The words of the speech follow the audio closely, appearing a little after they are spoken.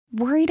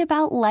Worried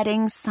about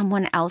letting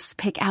someone else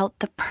pick out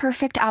the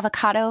perfect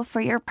avocado for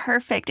your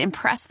perfect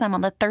impress them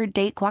on the third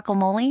date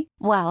guacamole?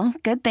 Well,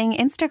 good thing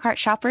Instacart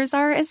shoppers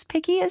are as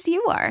picky as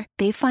you are.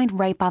 They find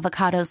ripe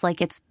avocados like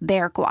it's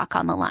their guac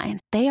on the line.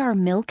 They are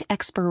milk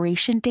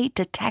expiration date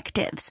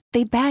detectives.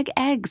 They bag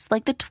eggs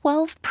like the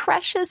 12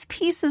 precious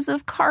pieces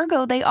of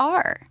cargo they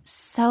are.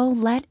 So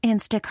let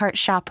Instacart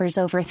shoppers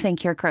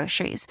overthink your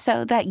groceries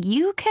so that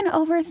you can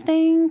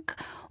overthink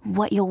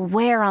what you'll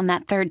wear on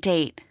that third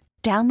date.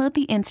 Download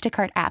the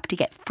Instacart app to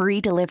get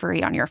free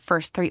delivery on your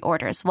first 3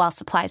 orders while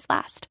supplies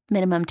last.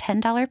 Minimum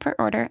 $10 per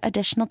order.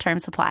 Additional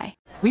terms apply.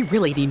 We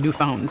really need new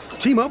phones.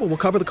 T-Mobile will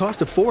cover the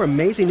cost of 4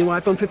 amazing new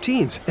iPhone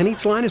 15s, and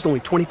each line is only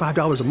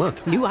 $25 a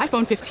month. New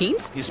iPhone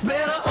 15s? It's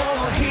better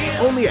over here.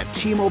 Only at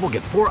T-Mobile,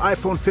 get 4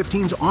 iPhone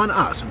 15s on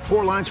us and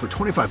 4 lines for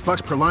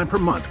 $25 per line per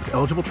month with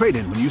eligible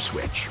trade-in when you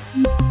switch.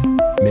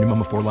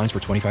 Minimum of 4 lines for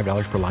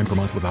 $25 per line per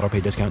month with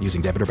autopay discount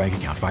using debit or bank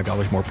account.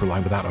 $5 more per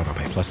line without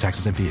autopay, plus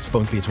taxes and fees.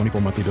 Phone fee at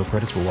 24 monthly bill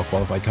credits for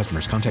well-qualified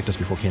customers. Contact us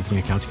before canceling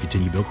account to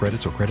continue bill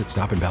credits or credit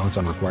stop and balance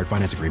on required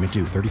finance agreement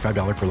due.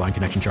 $35 per line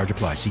connection charge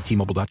applies. See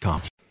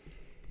T-Mobile.com.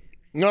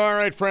 All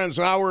right, friends.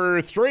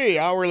 Hour 3,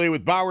 Hourly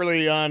with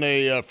Bowerly on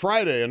a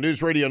Friday on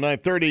News Radio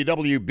 930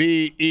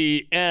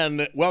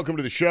 WBEN. Welcome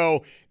to the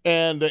show.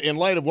 And in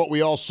light of what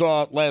we all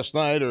saw last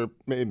night, or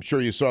I'm sure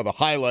you saw the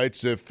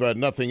highlights, if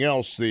nothing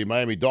else, the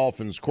Miami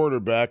Dolphins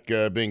quarterback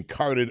being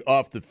carted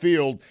off the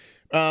field.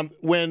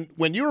 When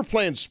you were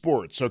playing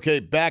sports,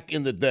 okay, back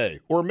in the day,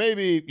 or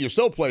maybe you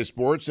still play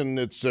sports and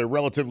it's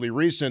relatively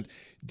recent,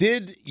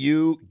 did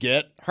you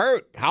get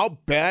hurt? How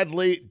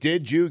badly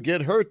did you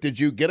get hurt? Did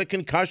you get a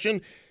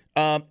concussion?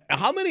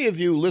 How many of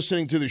you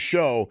listening to the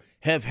show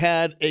have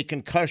had a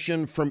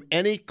concussion from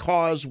any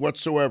cause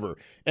whatsoever?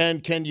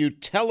 And can you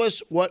tell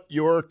us what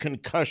your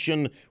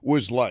concussion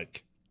was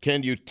like?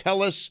 Can you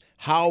tell us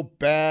how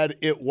bad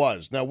it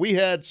was? Now, we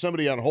had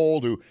somebody on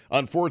hold who,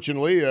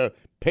 unfortunately,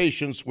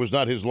 patience was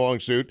not his long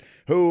suit,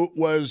 who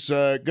was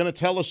going to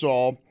tell us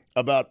all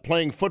about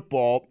playing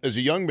football as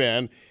a young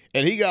man,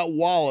 and he got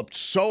walloped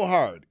so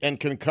hard and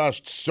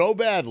concussed so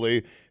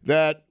badly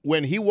that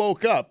when he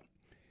woke up,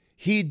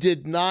 he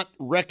did not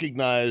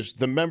recognize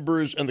the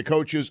members and the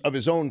coaches of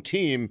his own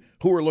team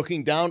who were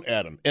looking down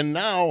at him. And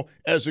now,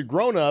 as a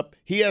grown-up,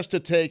 he has to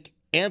take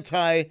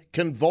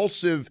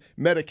anti-convulsive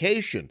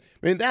medication.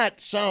 I mean, that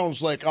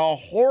sounds like a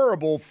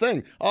horrible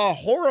thing, a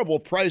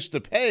horrible price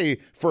to pay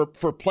for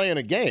playing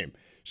a game.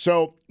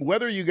 So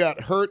whether you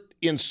got hurt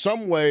in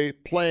some way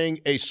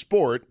playing a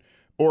sport,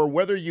 or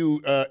whether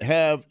you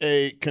have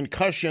a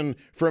concussion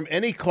from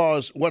any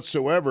cause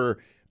whatsoever,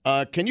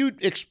 can you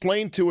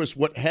explain to us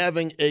what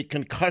having a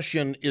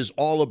concussion is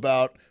all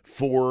about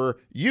for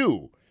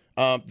you?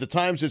 The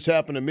times it's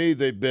happened to me,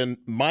 they've been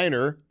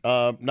minor,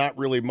 not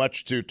really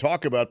much to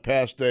talk about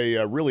past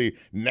a really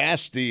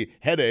nasty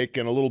headache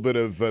and a little bit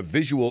of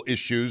visual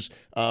issues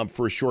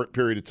for a short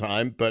period of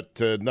time,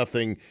 but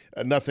nothing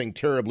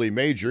terribly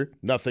major,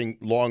 nothing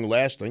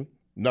long-lasting.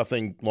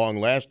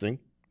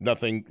 But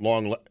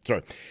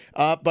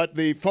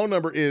the phone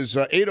number is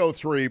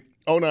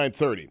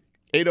 803-0930.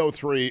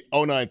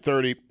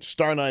 803-0930,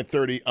 star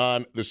 930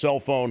 on the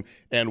cell phone,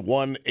 and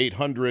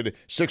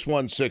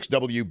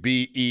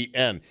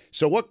 1-800-616-WBEN.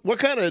 So what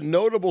kind of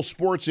notable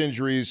sports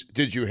injuries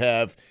did you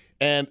have?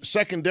 And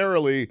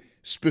secondarily,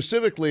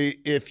 specifically,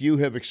 if you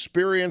have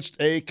experienced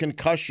a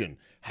concussion,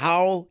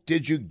 how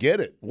did you get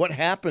it? What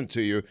happened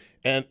to you?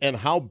 And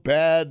how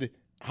bad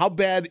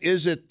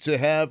is it to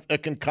have a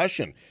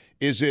concussion?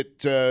 Is it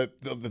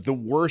the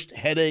worst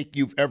headache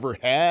you've ever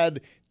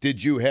had?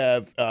 Did you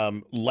have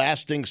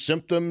lasting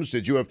symptoms?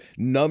 Did you have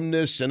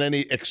numbness in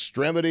any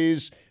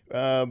extremities?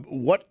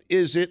 What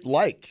is it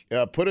like?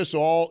 Put us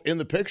all in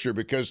the picture,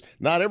 because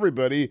not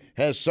everybody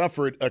has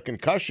suffered a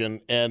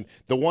concussion. And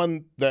the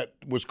one that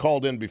was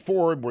called in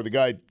before, where the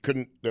guy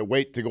couldn't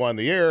wait to go on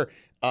the air,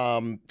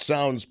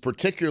 sounds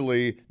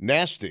particularly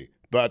nasty.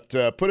 But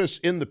put us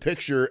in the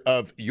picture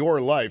of your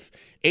life.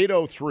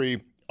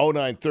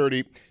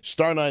 803-0930,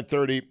 star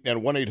 930,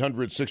 and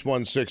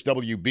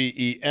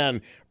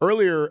 1-800-616-WBEN.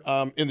 Earlier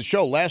in the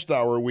show, last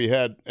hour, we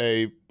had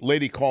a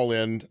lady call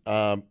in,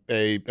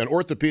 an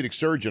orthopedic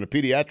surgeon, a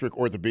pediatric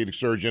orthopedic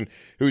surgeon,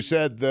 who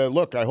said,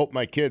 look, I hope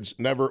my kids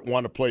never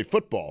want to play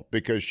football,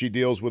 because she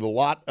deals with a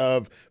lot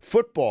of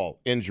football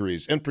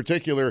injuries, in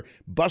particular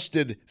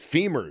busted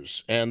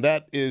femurs, and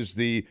that is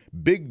the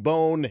big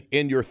bone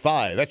in your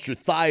thigh. That's your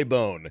thigh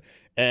bone.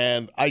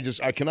 And I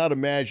cannot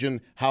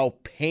imagine how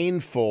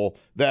painful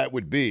that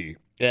would be.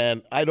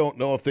 And I don't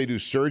know if they do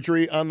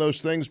surgery on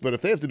those things, but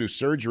if they have to do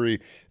surgery,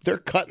 they're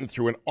cutting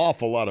through an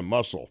awful lot of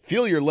muscle.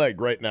 Feel your leg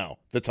right now,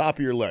 the top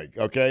of your leg,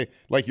 okay?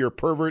 Like you're a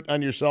pervert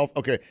on yourself.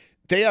 Okay,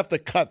 they have to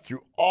cut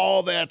through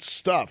all that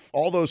stuff,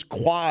 all those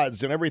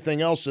quads and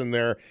everything else in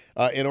there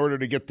in order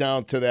to get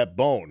down to that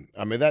bone.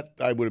 I mean, that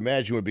I would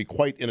imagine would be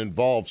quite an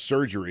involved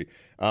surgery.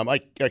 I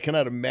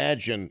cannot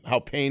imagine how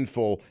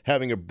painful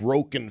having a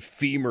broken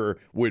femur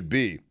would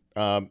be.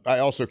 I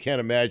also can't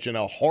imagine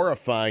how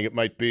horrifying it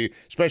might be,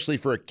 especially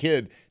for a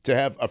kid, to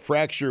have a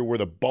fracture where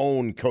the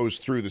bone goes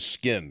through the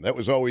skin. That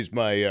was always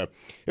my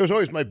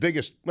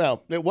biggest.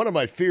 Well, one of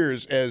my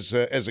fears as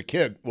a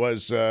kid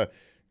was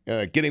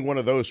getting one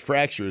of those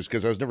fractures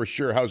because I was never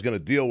sure how I was going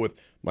to deal with.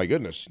 My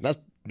goodness, not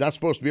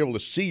supposed to be able to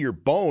see your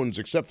bones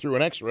except through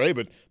an X-ray,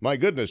 but my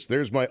goodness,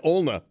 there's my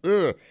ulna.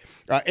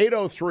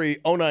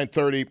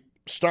 803-0930.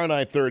 Star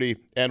 930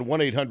 and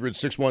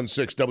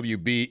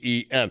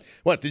 1-800-616-WBEN.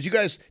 What, did you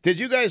guys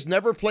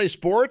never play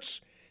sports?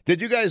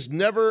 Did you guys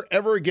never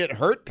ever get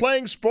hurt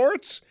playing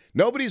sports?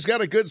 Nobody's got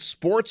a good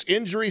sports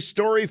injury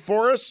story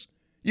for us?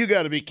 You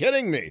got to be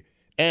kidding me.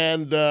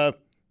 And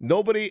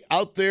nobody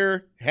out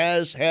there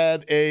has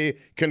had a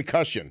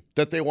concussion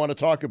that they want to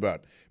talk about.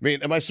 I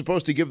mean, am I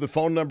supposed to give the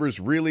phone numbers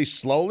really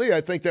slowly?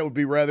 I think that would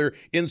be rather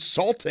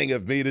insulting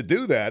of me to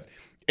do that.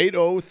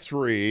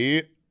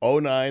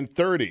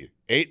 803-0930.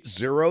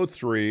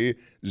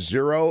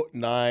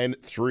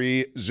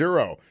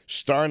 803-0930.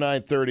 Star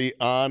 930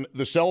 on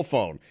the cell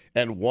phone.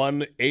 And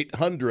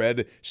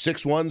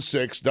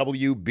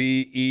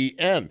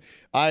 1-800-616-WBEN.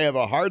 I have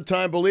a hard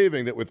time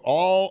believing that with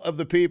all of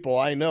the people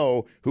I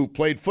know who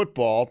played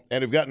football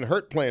and have gotten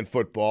hurt playing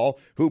football,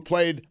 who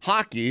played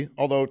hockey,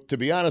 although, to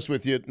be honest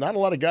with you, not a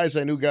lot of guys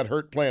I knew got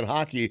hurt playing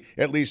hockey,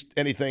 at least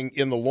anything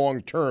in the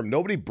long term.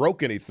 Nobody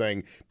broke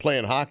anything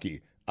playing hockey.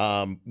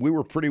 We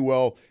were pretty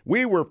well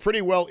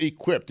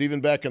equipped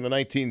even back in the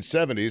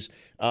 1970s.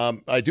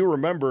 I do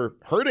remember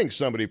hurting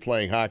somebody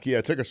playing hockey.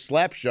 I took a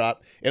slap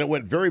shot and it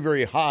went very,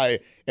 very high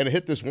and it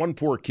hit this one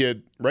poor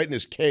kid right in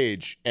his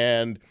cage.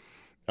 And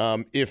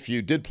if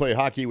you did play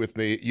hockey with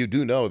me, you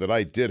do know that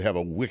I did have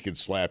a wicked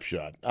slap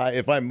shot.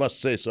 If I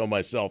must say so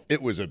myself,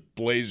 it was a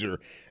blazer.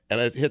 And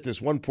I hit this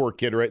one poor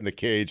kid right in the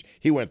cage.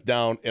 He went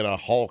down in a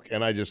hulk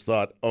and I just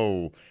thought,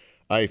 oh,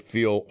 I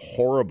feel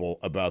horrible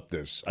about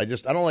this. I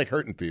don't like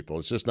hurting people.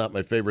 It's just not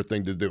my favorite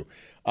thing to do.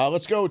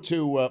 Let's go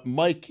to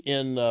Mike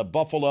in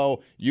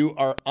Buffalo. You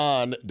are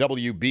on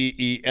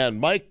WBEN.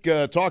 Mike,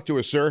 talk to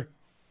us, sir.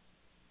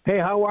 Hey,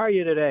 how are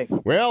you today?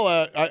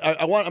 Well,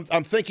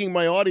 I'm thinking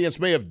my audience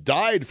may have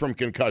died from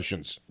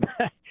concussions.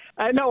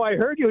 I know. I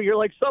heard you. You're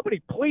like,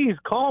 somebody, please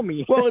call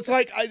me. Well, it's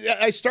like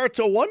I start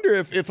to wonder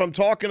if I'm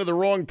talking to the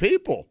wrong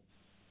people.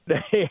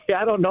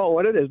 I don't know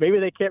what it is. Maybe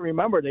they can't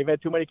remember. They've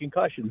had too many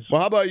concussions.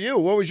 Well, how about you?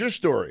 What was your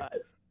story?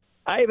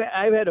 I've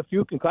had a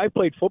few concussions. I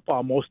played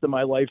football most of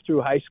my life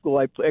through high school.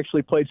 I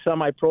actually played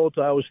semi-pro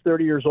till I was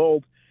 30 years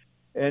old,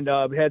 and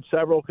had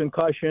several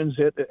concussions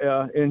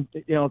in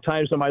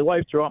times of my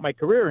life throughout my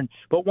career.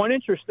 But one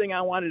interesting thing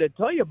I wanted to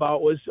tell you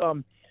about was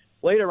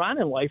later on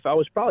in life. I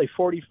was probably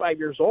 45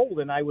 years old,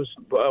 and I was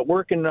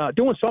working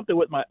doing something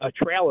with a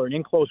trailer, an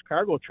enclosed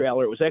cargo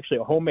trailer. It was actually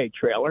a homemade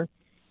trailer,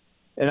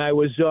 and I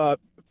was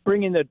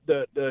bringing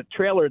the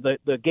trailer,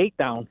 the gate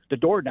down, the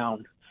door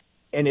down,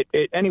 and it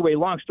anyway,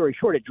 long story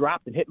short, it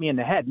dropped and hit me in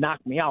the head,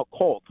 knocked me out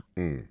cold.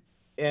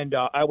 And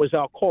I was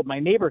out cold. My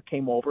neighbor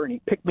came over and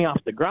he picked me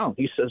off the ground.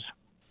 He says,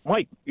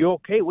 "Mike, you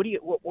okay? What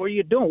are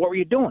you doing? What were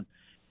you doing?"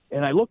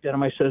 And I looked at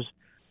him. I says,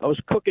 "I was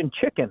cooking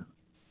chicken."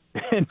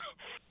 and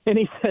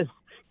he says,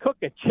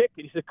 "Cooking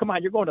chicken?" He said, "Come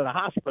on, you're going to the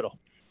hospital."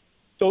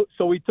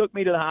 So he took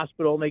me to the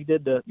hospital, and they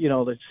did the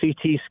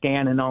CT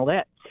scan and all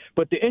that.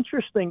 But the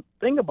interesting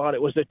thing about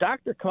it was the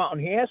doctor come out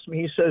and he asked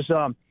me, he says,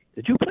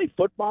 "Did you play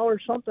football or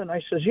something?" I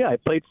says, "Yeah, I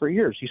played for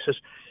years." He says,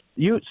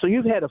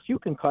 "You've had a few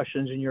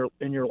concussions in your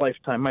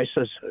lifetime?" I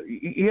says,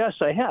 "Yes,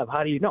 I have."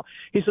 "How do you know?"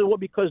 He said, "Well,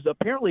 because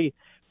apparently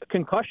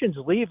concussions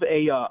leave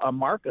a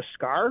mark, a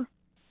scar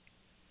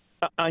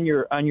on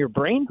your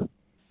brain."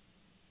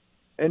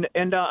 And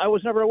I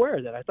was never aware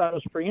of that. I thought it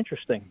was pretty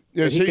interesting.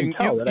 Yeah, so you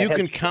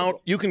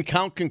can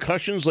count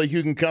concussions like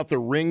you can count the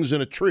rings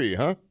in a tree,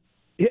 huh?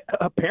 Yeah,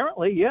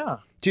 apparently, yeah.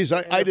 Geez,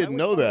 I didn't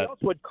know that.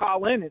 Else would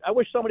call in. I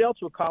wish somebody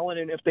else would call in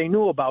and if they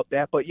knew about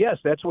that. But yes,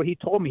 that's what he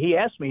told me. He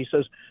asked me. He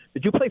says,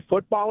 "Did you play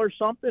football or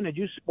something? Did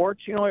you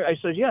sports?" I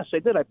said, "Yes, I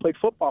did. I played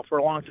football for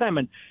a long time,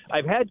 and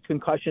I've had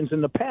concussions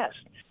in the past."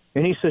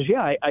 And he says,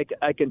 "Yeah, I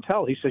can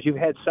tell." He says, "You've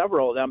had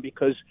several of them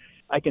because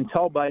I can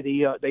tell by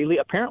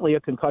apparently a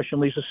concussion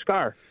leaves a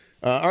scar."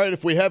 All right,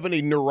 if we have any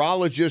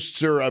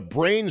neurologists or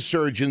brain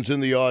surgeons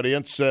in the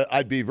audience,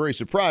 I'd be very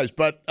surprised.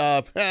 But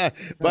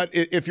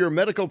if you're a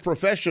medical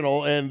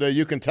professional and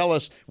you can tell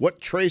us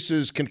what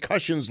traces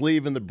concussions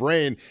leave in the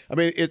brain, I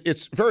mean,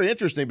 it's very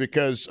interesting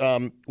because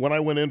when I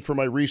went in for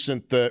my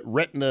recent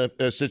retina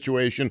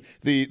situation,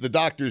 the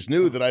doctors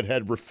knew that I'd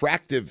had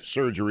refractive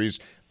surgeries.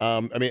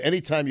 I mean,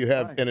 anytime you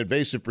have an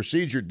invasive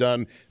procedure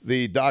done,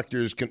 the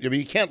doctors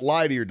you can't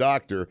lie to your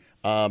doctor.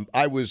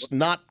 I was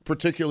not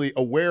particularly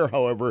aware,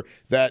 however,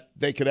 that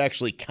they could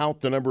actually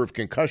count the number of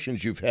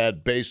concussions you've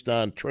had based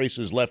on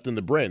traces left in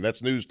the brain.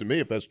 That's news to me,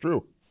 if that's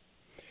true.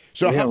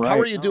 So how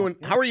are you doing?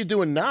 How are you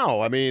doing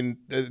now? I mean,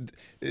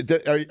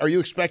 are you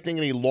expecting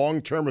any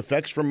long-term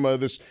effects from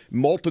this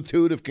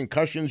multitude of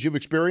concussions you've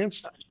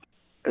experienced?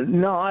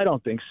 No, I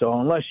don't think so.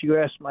 Unless you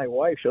ask my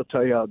wife, she'll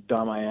tell you how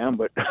dumb I am.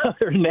 But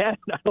other than that,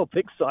 I don't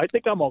think so. I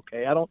think I'm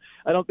okay. I don't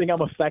think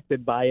I'm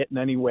affected by it in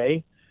any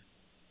way.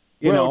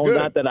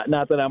 Not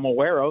that I'm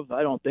aware of.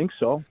 I don't think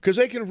so. Because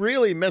they can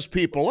really mess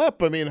people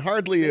up. I mean,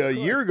 hardly a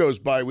year goes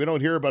by we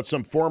don't hear about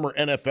some former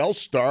NFL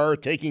star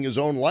taking his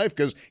own life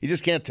because he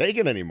just can't take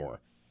it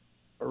anymore.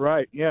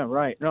 Right. Yeah.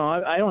 Right. No,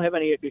 I don't have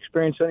any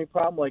experience, any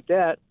problem like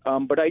that.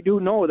 But I do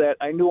know that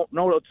know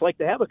what it's like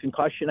to have a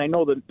concussion. I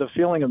know the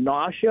feeling of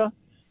nausea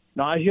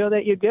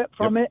that you get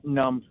from it,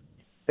 and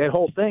that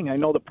whole thing. I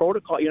know the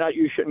protocol.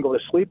 You shouldn't go to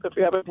sleep if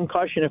you have a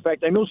concussion. In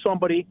fact, I knew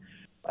somebody.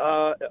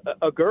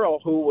 A girl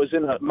who was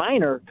in a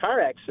minor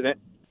car accident.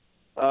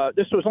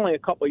 This was only a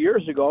couple of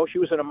years ago. She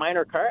was in a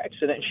minor car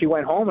accident, and she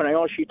went home, and I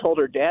know she told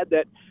her dad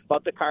that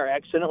about the car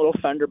accident, a little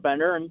fender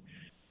bender, and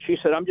she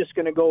said, I'm just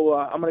going to go,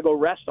 I'm going to go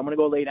rest. I'm going to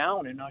go lay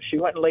down. And she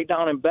went and laid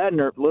down in bed, and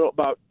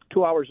about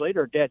 2 hours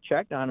later, her dad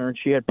checked on her, and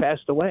she had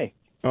passed away.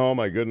 Oh,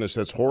 my goodness.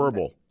 That's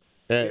horrible.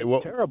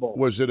 Terrible.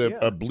 Was it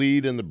a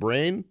bleed in the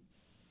brain?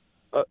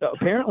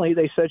 Apparently,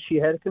 they said she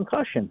had a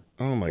concussion.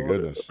 Oh, my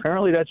goodness.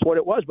 Apparently, that's what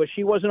it was, but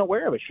she wasn't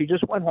aware of it. She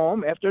just went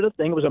home after the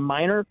thing. It was a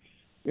minor,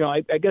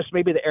 I guess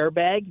maybe the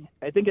airbag.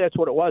 I think that's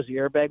what it was. The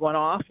airbag went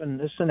off and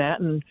this and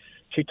that, and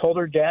she told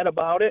her dad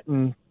about it.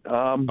 And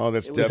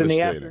that's it was devastating. in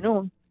the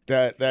afternoon.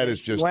 That is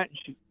just...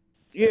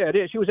 Yeah, it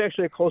is. She was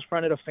actually a close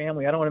friend of the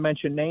family. I don't want to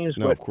mention names.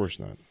 No, but, of course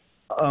not.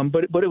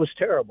 But it was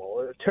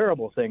terrible, a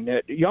terrible thing.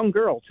 That young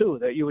girl too,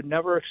 that you would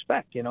never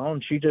expect,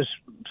 And she just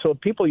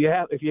people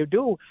if you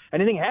do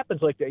anything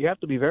happens like that, you have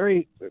to be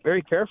very,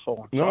 very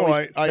careful. No,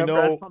 I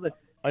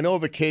know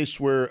of a case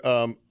where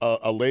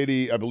a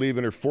lady, I believe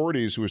in her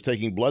 40s, who was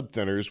taking blood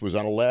thinners, was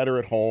on a ladder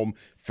at home,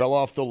 fell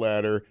off the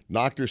ladder,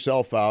 knocked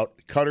herself out,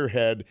 cut her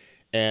head,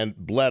 and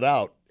bled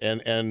out.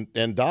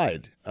 And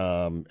died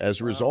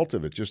as a result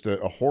of it. Just a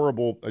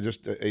horrible,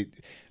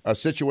 a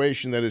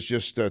situation that is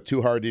just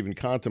too hard to even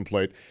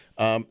contemplate.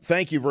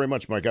 Thank you very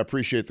much, Mike. I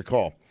appreciate the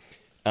call.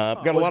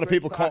 Got a lot of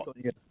people call.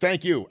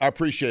 Thank you. I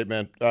appreciate it,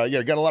 man.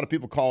 Got a lot of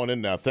people calling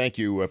in now. Thank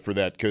you for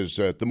that, because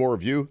the more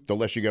of you, the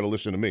less you got to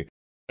listen to me.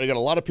 I got a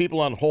lot of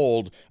people on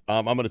hold.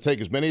 I'm going to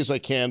take as many as I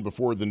can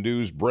before the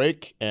news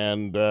break,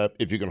 and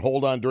if you can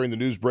hold on during the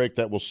news break,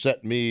 that will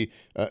save me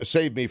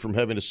from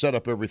having to set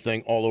up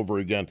everything all over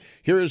again.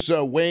 Here's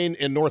Wayne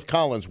in North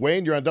Collins.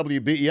 Wayne, you're on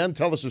WBEN.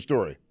 Tell us a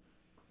story.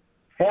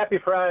 Happy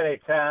Friday,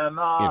 Tom.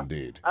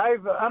 Indeed.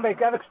 I've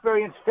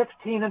experienced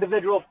 15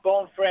 individual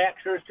bone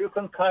fractures, 2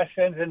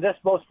 concussions, and this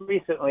most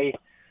recently,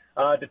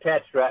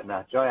 detached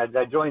retina.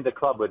 I joined the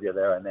club with you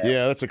there on that.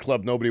 Yeah, that's a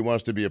club nobody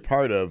wants to be a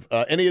part of.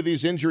 Any of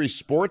these injuries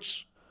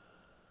sports?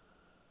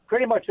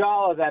 Pretty much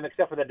all of them,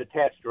 except for the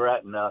detached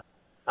retina.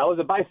 I was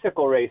a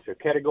bicycle racer,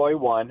 Category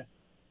 1,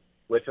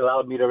 which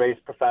allowed me to race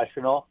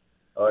professional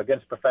or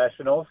against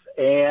professionals.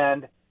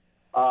 And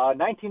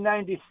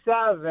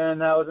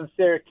 1997, I was in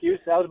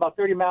Syracuse. I was about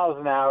 30 miles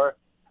an hour.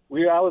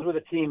 I was with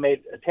a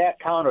teammate, attack,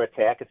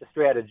 counterattack. It's a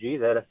strategy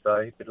that if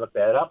you could look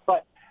that up.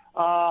 But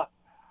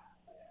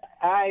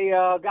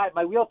I got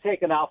my wheel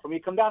taken out from me,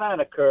 come down on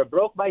a curb,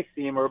 broke my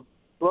femur,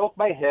 broke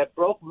my hip,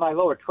 broke my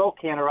lower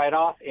trochanter right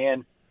off,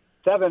 and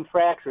 7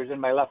 fractures in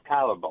my left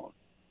collarbone.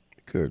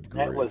 Good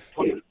grief. That was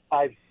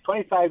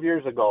 25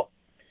 years ago.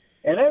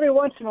 And every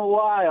once in a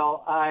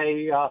while,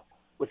 I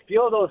would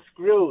feel those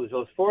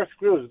 4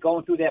 screws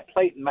going through that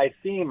plate in my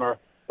femur,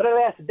 but it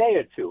lasts a day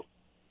or two.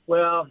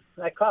 Well,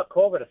 I caught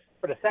COVID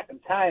for the second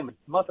time a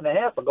month and a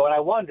half ago, and I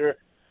wonder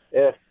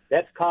if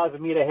that's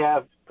causing me to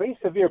have pretty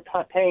severe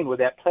pain where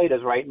that plate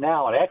is right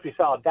now. And I actually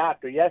saw a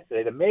doctor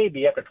yesterday to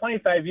maybe, after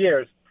 25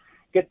 years,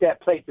 get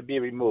that plate to be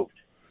removed.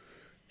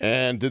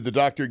 And did the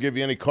doctor give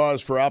you any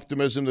cause for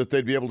optimism that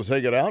they'd be able to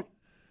take it out?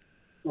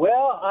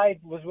 Well, I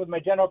was with my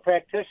general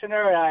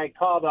practitioner, and I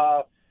called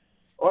a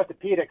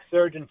orthopedic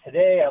surgeon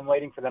today. I'm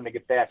waiting for them to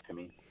get back to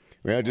me.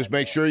 Yeah, just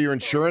make sure your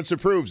insurance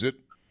approves it.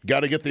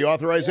 Got to get the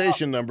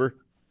authorization number.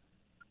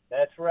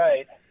 That's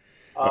right.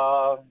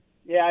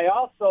 I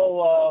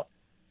also,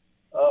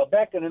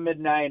 back in the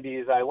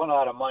mid-'90s, I won a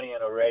lot of money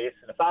in a race,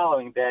 and the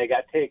following day I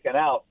got taken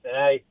out, and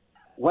I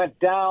went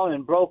down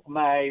and broke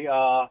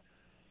my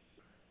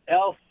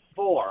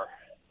L4,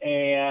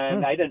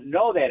 and I didn't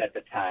know that at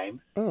the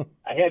time.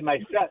 I had my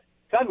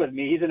son with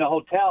me. He's in a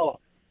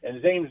hotel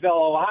in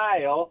Zanesville,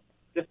 Ohio,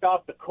 just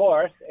off the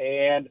course,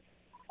 and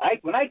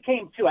when I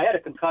came to, I had a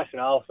concussion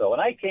also. When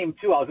I came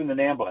to, I was in an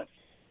ambulance,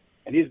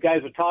 and these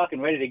guys were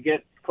talking, ready to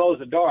close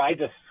the door. I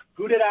just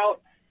scooted out,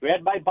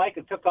 grabbed my bike,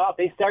 and took off.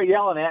 They started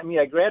yelling at me.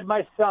 I grabbed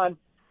my son.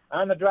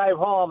 On the drive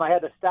home, I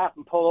had to stop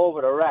and pull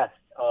over to rest.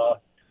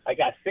 I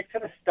got sick to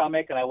the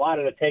stomach, and I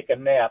wanted to take a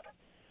nap.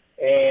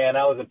 And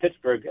I was in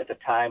Pittsburgh at the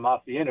time,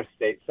 off the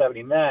Interstate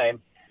 79.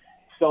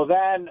 So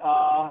then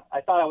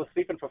I thought I was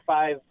sleeping for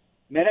 5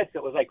 minutes.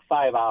 It was like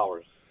 5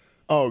 hours.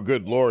 Oh,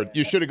 good Lord.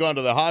 You should have gone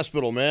to the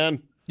hospital,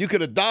 man. You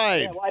could have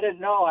died. Yeah, well, I didn't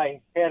know I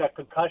had a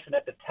concussion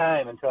at the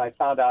time until I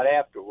found out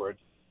afterwards.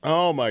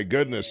 Oh, my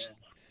goodness.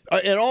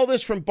 And all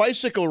this from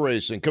bicycle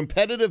racing,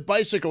 competitive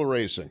bicycle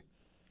racing.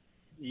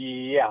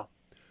 Yeah.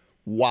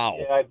 Wow.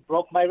 Yeah, I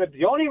broke my ribs.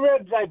 The only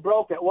ribs I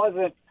broke,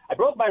 I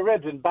broke my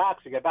ribs in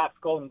boxing. I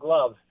boxed Golden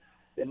Gloves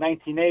in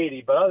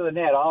 1980. But other than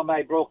that, all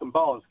my broken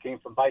bones came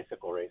from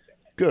bicycle racing.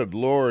 Good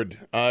Lord.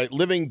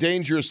 Living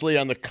dangerously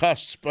on the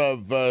cusp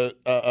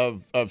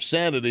of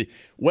sanity.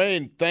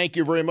 Wayne, thank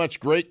you very much.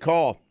 Great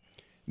call.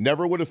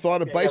 Never would have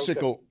thought of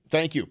bicycle.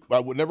 Thank you.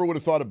 Never would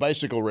have thought of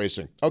bicycle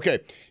racing. Okay,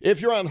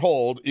 if you're on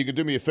hold, you can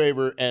do me a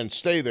favor and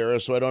stay there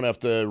so I don't have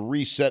to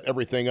reset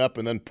everything up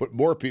and then put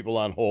more people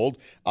on hold.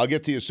 I'll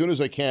get to you as soon as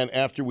I can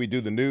after we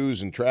do the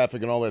news and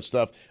traffic and all that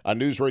stuff on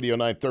News Radio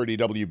 930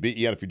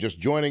 WBEN. If you're just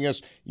joining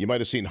us, you might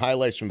have seen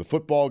highlights from the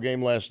football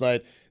game last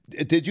night.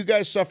 Did you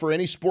guys suffer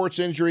any sports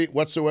injury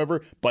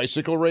whatsoever?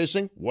 Bicycle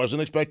racing?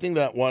 Wasn't expecting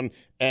that one.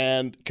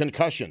 And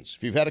concussions.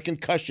 If you've had a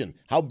concussion,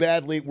 how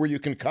badly were you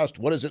concussed?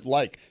 What is it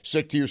like?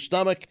 Sick to your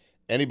stomach?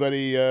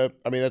 Anybody,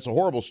 that's a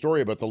horrible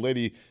story about the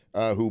lady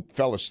who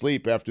fell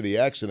asleep after the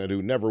accident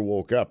who never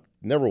woke up.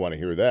 Never want to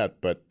hear that,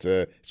 but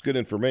it's good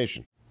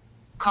information.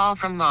 Call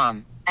from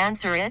mom.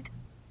 Answer it.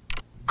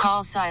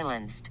 Call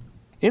silenced.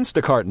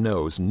 Instacart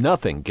knows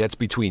nothing gets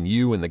between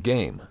you and the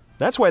game.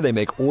 That's why they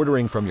make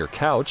ordering from your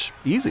couch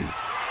easy.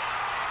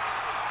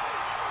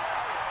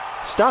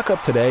 Stock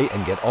up today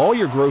and get all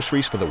your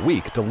groceries for the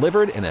week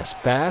delivered in as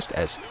fast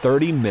as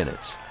 30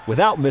 minutes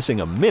without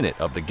missing a minute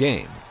of the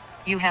game.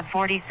 You have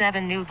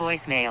 47 new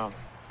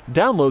voicemails.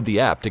 Download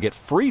the app to get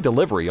free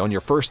delivery on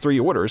your first 3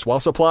 orders while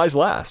supplies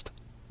last.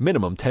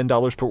 Minimum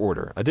 $10 per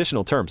order.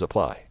 Additional terms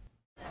apply.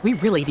 We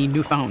really need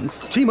new phones.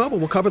 T-Mobile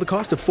will cover the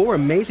cost of 4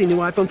 amazing new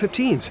iPhone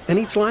 15s, and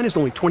each line is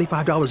only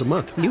 $25 a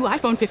month. New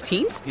iPhone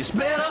 15s? It's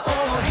better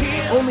over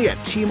here. Only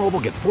at T-Mobile,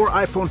 get 4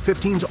 iPhone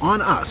 15s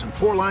on us and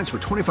 4 lines for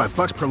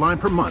 $25 per line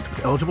per month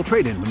with eligible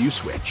trade-in when you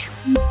switch.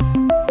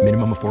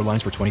 Minimum of 4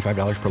 lines for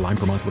 $25 per line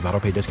per month with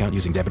autopay discount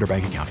using debit or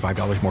bank account.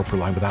 $5 more per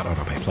line without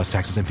autopay, plus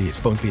taxes and fees.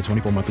 Phone fee at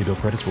 24 monthly bill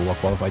credits for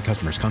well-qualified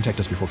customers. Contact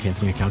us before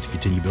canceling account to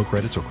continue bill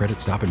credits or credit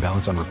stop and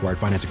balance on required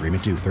finance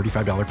agreement due.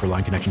 $35 per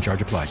line connection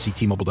charge applies. See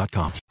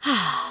T-Mobile.com.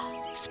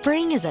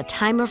 Spring is a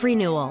time of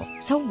renewal,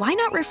 so why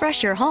not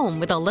refresh your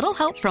home with a little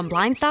help from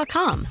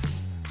Blinds.com?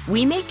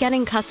 We make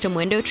getting custom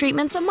window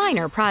treatments a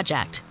minor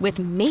project with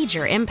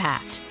major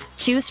impact.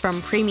 Choose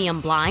from premium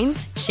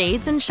blinds,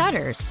 shades, and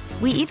shutters.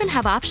 We even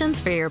have options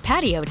for your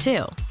patio,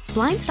 too.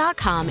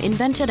 Blinds.com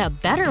invented a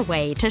better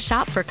way to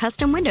shop for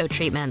custom window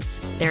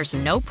treatments. There's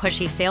no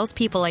pushy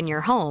salespeople in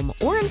your home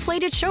or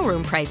inflated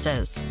showroom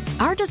prices.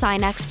 Our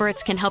design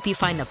experts can help you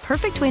find the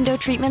perfect window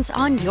treatments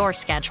on your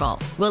schedule.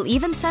 We'll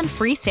even send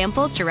free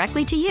samples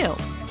directly to you.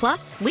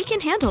 Plus, we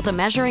can handle the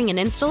measuring and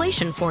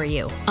installation for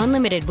you.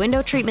 Unlimited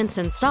window treatments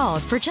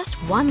installed for just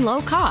one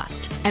low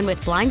cost. And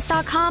with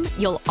Blinds.com,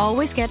 you'll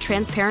always get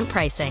transparent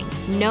pricing.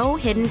 No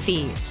hidden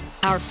fees.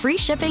 Our free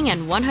shipping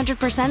and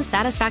 100%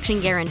 satisfaction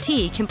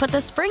guarantee can put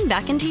the spring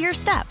back into your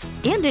step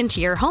and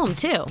into your home,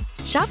 too.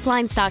 Shop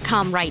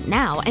Blinds.com right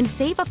now and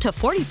save up to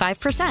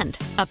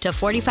 45%. Up to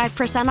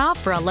 45% off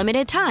for a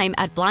limited time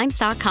at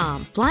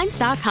Blinds.com.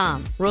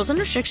 Blinds.com. Rules and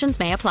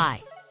restrictions may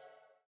apply.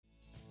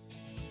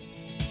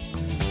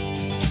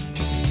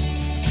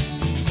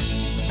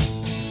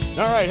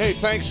 All right. Hey,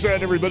 thanks,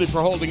 everybody,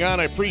 for holding on.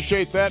 I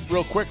appreciate that.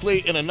 Real quickly,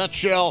 in a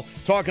nutshell,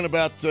 talking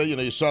about,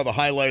 you saw the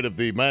highlight of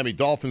the Miami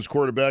Dolphins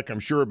quarterback, I'm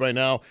sure by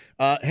now.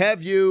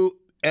 Have you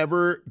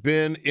ever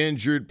been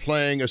injured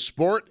playing a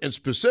sport? And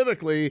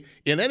specifically,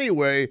 in any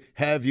way,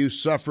 have you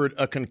suffered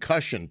a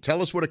concussion?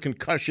 Tell us what a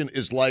concussion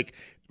is like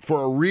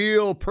for a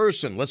real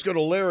person. Let's go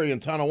to Larry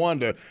in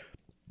Tonawanda.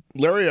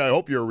 Larry, I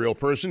hope you're a real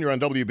person. You're on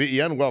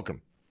WBEN.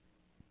 Welcome.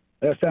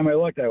 Last time I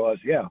looked, I was,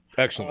 yeah.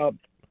 Excellent.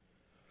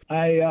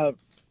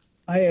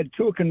 I had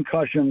 2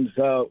 concussions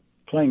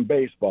playing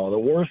baseball, the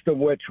worst of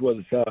which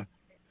was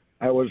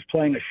I was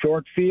playing a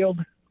short field.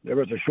 There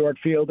was a short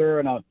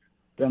fielder and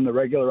then the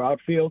regular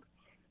outfield.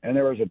 And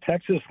there was a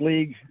Texas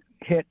League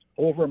hit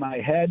over my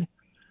head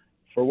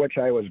for which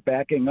I was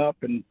backing up.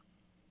 And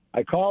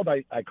I called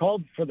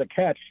for the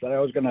catch that I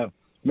was going to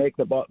make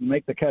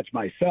the catch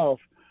myself.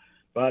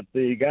 But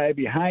the guy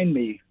behind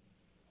me,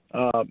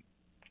 for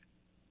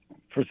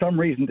some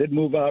reason, did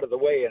move out of the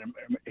way. And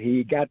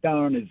he got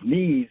down on his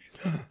knees.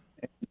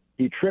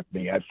 He tripped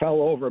me. I fell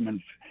over him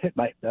and hit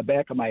the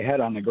back of my head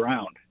on the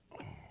ground.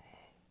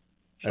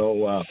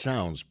 So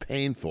sounds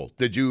painful.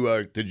 Did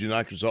you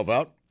knock yourself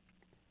out?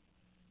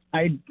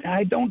 I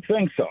don't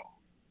think so.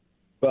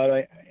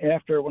 But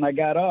when I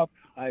got up,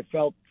 I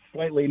felt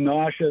slightly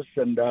nauseous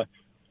and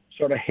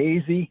sort of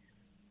hazy.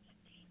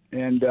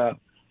 And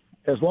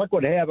as luck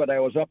would have it, I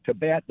was up to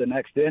bat the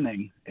next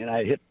inning, and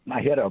I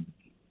hit a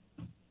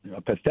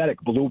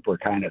pathetic blooper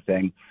kind of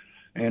thing.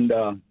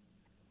 And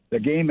the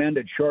game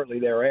ended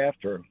shortly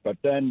thereafter. But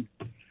then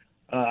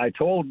I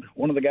told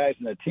one of the guys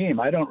in the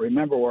team, I don't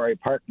remember where I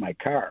parked my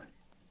car.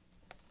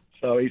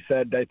 So he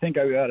said, I think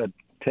I got to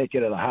take you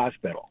to the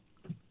hospital.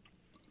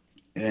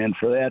 And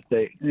for that,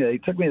 they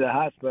took me to the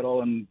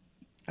hospital, and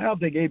I don't know if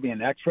they gave me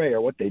an x-ray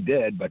or what they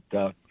did, but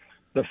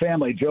the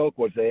family joke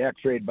was they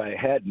x-rayed my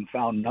head and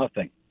found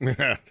nothing.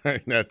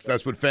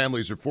 That's what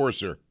families are for,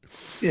 sir.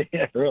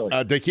 Yeah,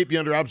 really. They keep you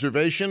under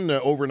observation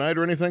overnight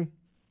or anything?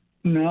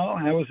 No,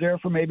 I was there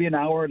for maybe an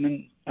hour, and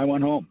then I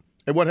went home.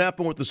 And what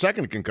happened with the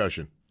second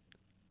concussion?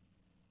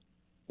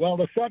 Well,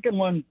 the second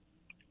one,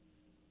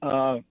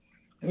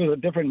 it was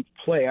a different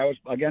play. I was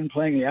again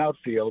playing the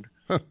outfield,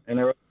 and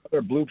there was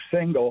another bloop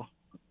single,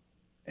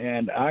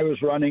 and I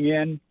was running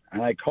in,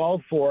 and I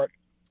called for it,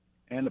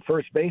 and the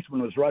first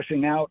baseman was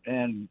rushing out,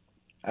 and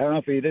I don't know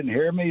if he didn't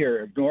hear me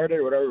or ignored it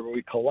or whatever.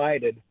 We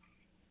collided,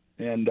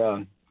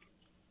 and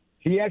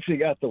he actually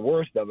got the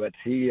worst of it.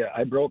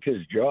 I broke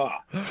his jaw.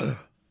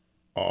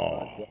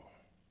 Oh.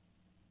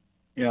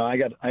 You know, I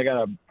got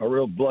a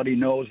real bloody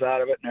nose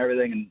out of it and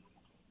everything, and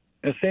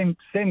the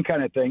same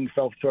kind of thing.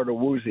 Felt sort of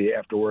woozy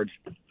afterwards.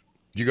 Did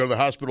you go to the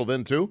hospital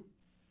then too?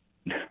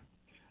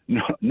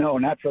 No,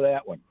 not for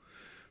that one.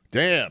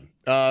 Damn.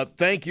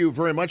 Thank you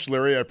very much,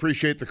 Larry. I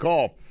appreciate the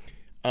call.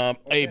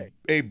 Okay.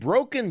 A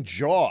broken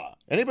jaw.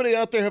 Anybody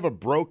out there have a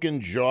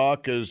broken jaw?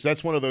 Because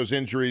that's one of those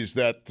injuries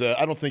that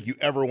I don't think you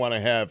ever want to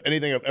have.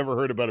 Anything I've ever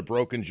heard about a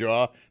broken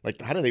jaw,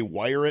 like how do they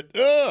wire it?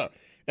 Ugh!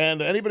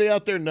 And anybody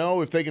out there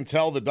know if they can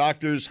tell the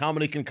doctors how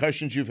many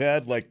concussions you've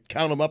had? Like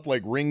count them up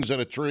like rings in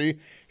a tree.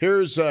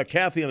 Here's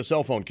Kathy on a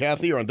cell phone.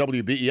 Kathy, you're on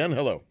WBEN.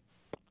 Hello.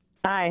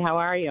 Hi, how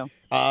are you?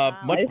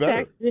 Much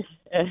better. This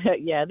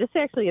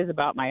actually is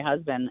about my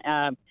husband.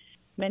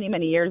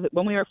 Many years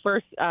when we were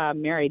first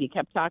married, he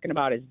kept talking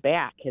about his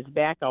back. His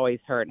back always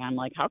hurt, and I'm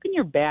like, how can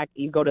your back?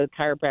 You go to the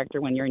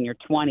chiropractor when you're in your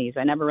 20s.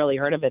 I never really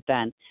heard of it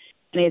then.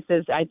 And he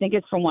says, I think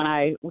it's from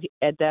when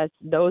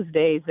those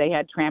days they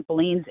had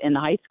trampolines in the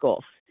high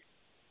schools.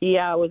 He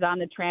was on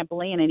the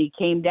trampoline and he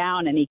came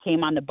down and he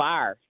came on the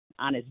bar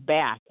on his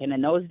back. And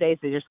in those days,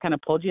 they just kind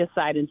of pulled you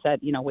aside and said,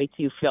 wait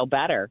till you feel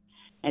better.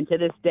 And to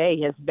this day,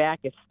 his back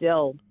is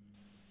still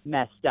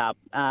messed up,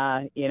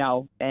 and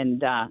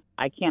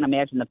I can't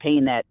imagine the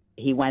pain that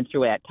he went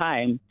through at that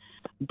time.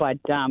 But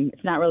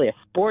it's not really a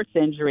sports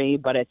injury,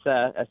 but it's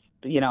a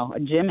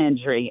gym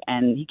injury.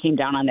 And he came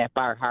down on that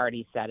bar hard,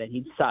 he said, and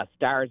he saw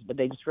stars, but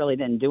they just really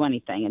didn't do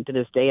anything. And to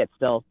this day, it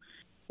still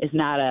is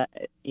not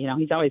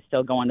he's always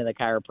still going to the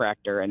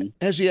chiropractor. And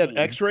has he had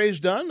x-rays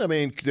done? I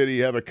mean, did he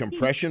have a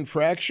compression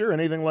fracture,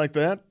 anything like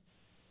that?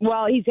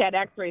 Well, he's had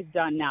x-rays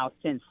done now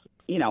since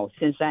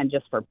then,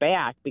 just for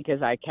back,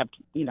 because I kept,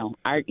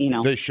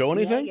 They show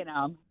anything?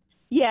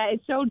 Yeah,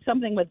 it showed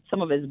something with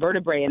some of his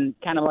vertebrae and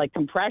kind of like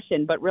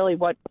compression, but really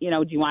what,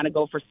 do you want to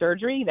go for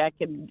surgery? That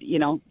could,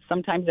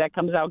 sometimes that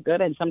comes out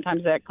good and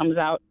sometimes that comes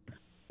out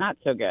not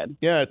so good.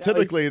 Yeah,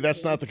 typically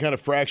that's not the kind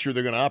of fracture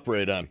they're going to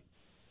operate on.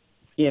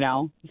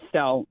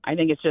 So I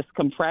think it's just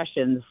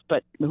compressions,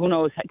 but who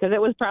knows? Because it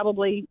was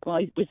probably,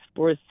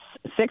 we're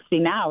 60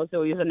 now,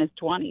 so he was in his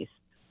 20s.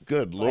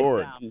 Good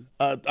Lord.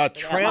 A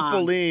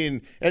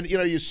trampoline. And,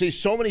 you see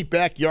so many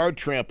backyard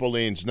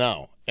trampolines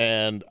now.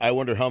 And I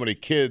wonder how many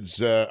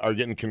kids are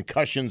getting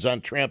concussions on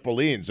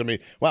trampolines. I mean,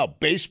 wow,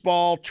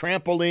 baseball,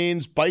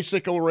 trampolines,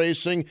 bicycle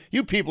racing.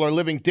 You people are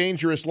living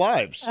dangerous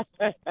lives.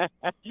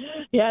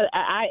 Yeah,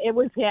 it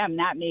was him,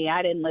 not me.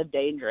 I didn't live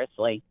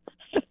dangerously.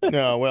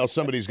 No, well,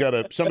 somebody's got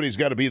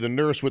to be the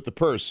nurse with the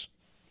purse.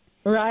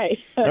 Right.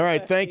 All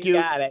right, thank you.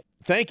 Got it.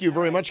 Thank you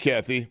very much,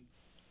 Kathy.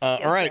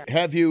 All right,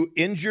 have you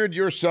injured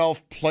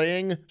yourself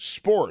playing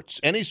sports?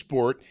 Any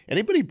sport?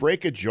 Anybody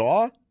break a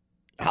jaw?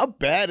 How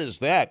bad is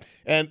that?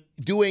 And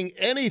doing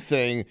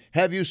anything,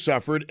 have you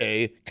suffered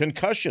a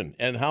concussion?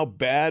 And how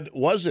bad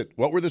was it?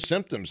 What were the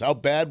symptoms? How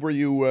bad were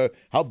you?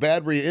 How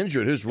bad were you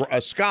injured? Here's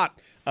Scott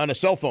on a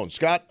cell phone.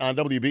 Scott on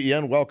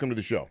WBEN. Welcome to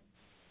the show.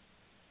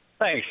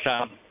 Thanks,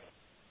 Tom.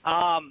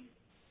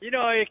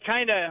 It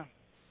kind of.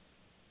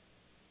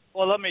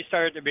 Well, let me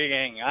start at the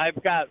beginning.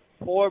 I've got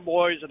 4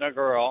 boys and a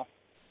girl,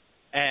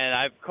 and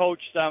I've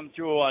coached them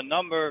through a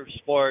number of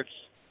sports.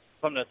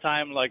 From the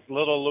time like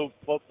Little Loop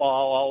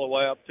football all the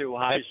way up to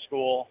high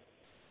school.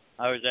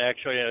 I was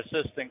actually an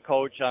assistant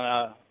coach on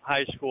a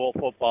high school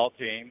football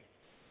team.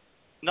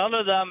 None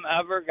of them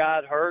ever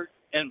got hurt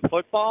in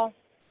football,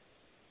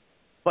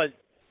 but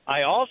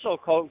I also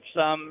coached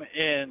them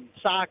in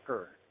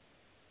soccer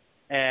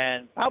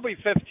and probably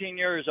 15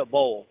 years of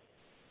both.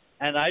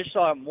 And I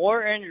saw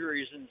more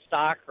injuries in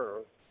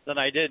soccer than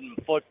I did in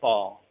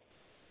football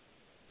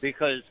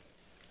because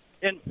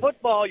in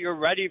football, you're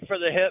ready for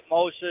the hit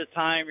most of the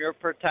time. You're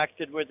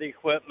protected with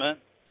equipment.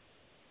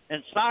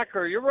 In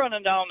soccer, you're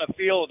running down the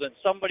field and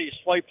somebody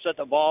swipes at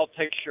the ball,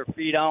 takes your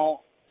feet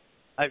out.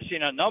 I've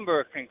seen a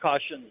number of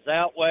concussions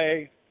that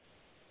way.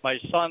 My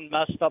son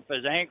messed up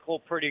his ankle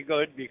pretty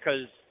good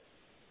because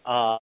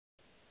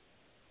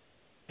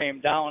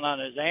came down on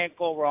his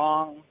ankle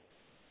wrong.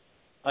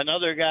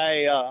 Another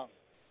guy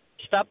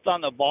stepped on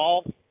the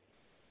ball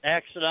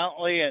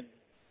accidentally and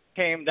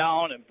came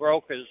down and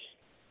broke his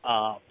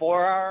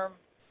forearm.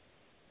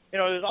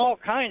 There's all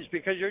kinds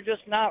because you're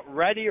just not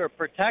ready or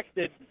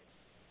protected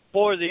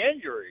for the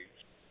injuries.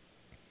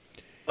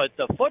 But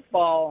the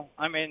football,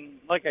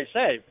 like I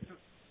said,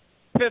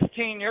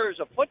 15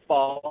 years of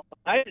football,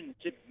 I didn't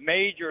see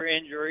major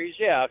injuries.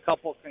 Yeah, a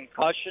couple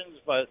concussions,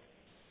 but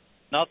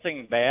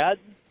nothing bad.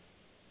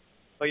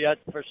 But yet,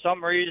 for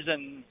some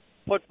reason,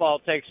 football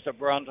takes the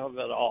brunt of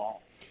it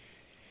all.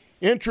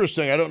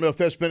 Interesting. I don't know if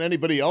that's been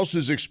anybody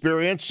else's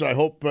experience. I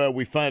hope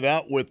we find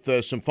out with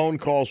some phone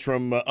calls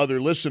from other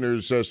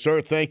listeners.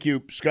 Sir, thank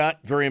you, Scott,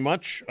 very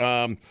much.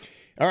 All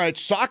All right,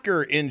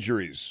 soccer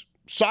injuries.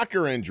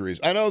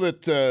 I know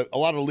that a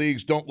lot of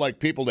leagues don't like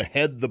people to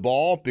head the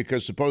ball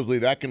because supposedly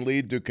that can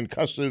lead to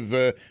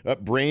concussive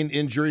brain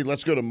injury.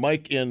 Let's go to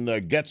Mike in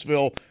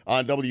Gettsville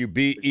on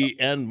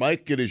WBEN.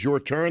 Mike, it is your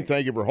turn.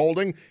 Thank you for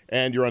holding,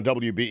 and you're on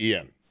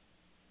WBEN.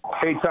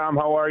 Hey, Tom,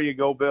 how are you?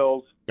 Go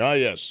Bills. Ah,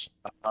 yes.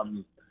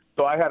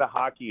 So I had a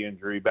hockey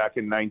injury back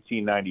in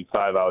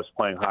 1995. I was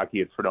playing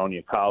hockey at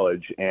Fredonia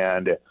College,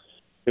 and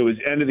it was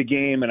end of the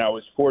game, and I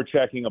was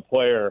forechecking a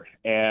player,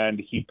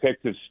 and he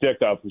picked his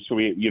stick up. So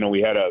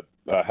we had a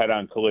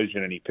head-on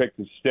collision, and he picked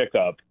his stick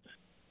up,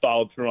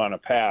 followed through on a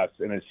pass,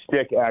 and his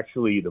stick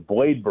actually, the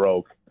blade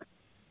broke,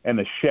 and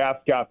the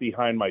shaft got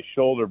behind my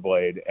shoulder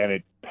blade, and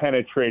it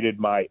penetrated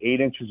my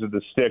 8 inches of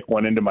the stick,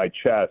 went into my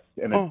chest,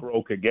 and it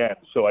broke again.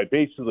 So I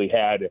basically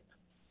had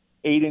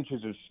 8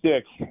 inches of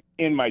stick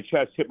in my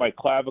chest, hit my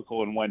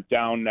clavicle, and went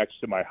down next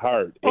to my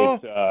heart.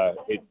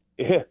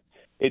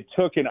 It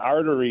took an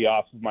artery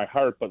off of my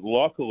heart, but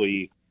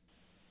luckily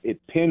it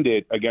pinned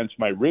it against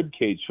my rib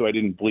cage so I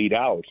didn't bleed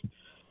out.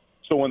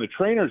 So when the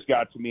trainers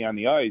got to me on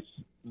the ice,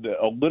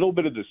 a little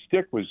bit of the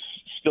stick was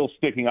still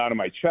sticking out of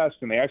my chest,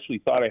 and they actually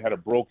thought I had a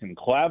broken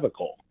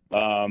clavicle.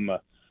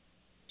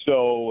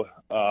 So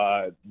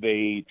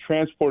they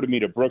transported me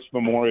to Brooks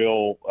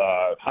Memorial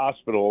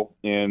Hospital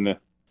in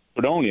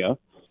Fredonia,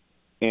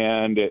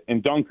 and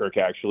in Dunkirk,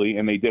 actually,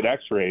 and they did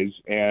x-rays,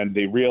 and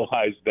they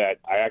realized that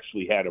I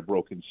actually had a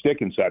broken stick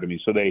inside of me.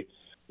 So they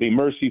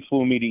mercy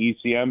flew me to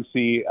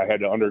ECMC. I had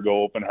to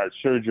undergo open heart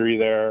surgery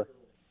there,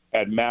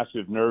 had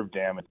massive nerve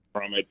damage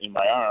from it in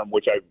my arm,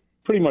 which I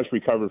pretty much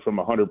recovered from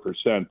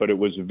 100%, but it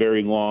was a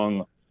very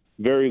long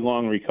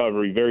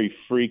recovery, very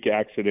freak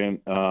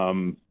accident.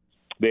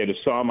 They had to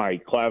saw my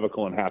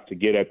clavicle in half to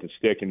get at the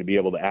stick and to be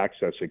able to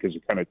access it because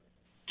it kind of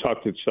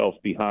tucked itself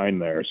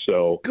behind there.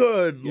 So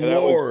good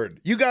Lord,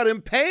 you got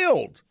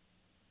impaled.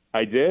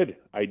 I did.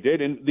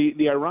 And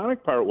the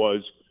ironic part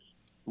was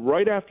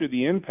right after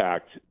the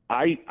impact,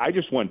 I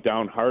just went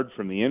down hard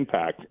from the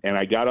impact, and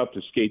I got up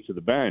to skate to the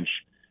bench,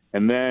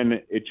 and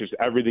then it just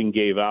everything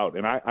gave out,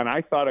 and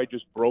I thought I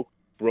just broke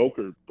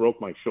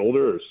my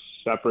shoulder or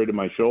separated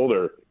my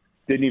shoulder.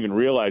 Didn't even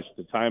realize at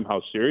the time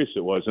how serious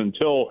it was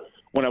until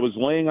when I was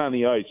laying on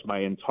the ice,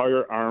 my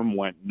entire arm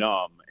went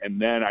numb, and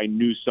then I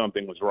knew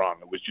something was wrong.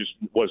 It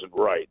wasn't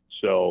right.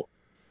 So,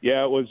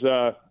 yeah, it was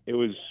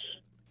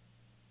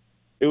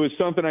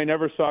something I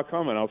never saw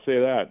coming. I'll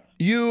say that.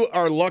 You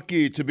are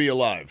lucky to be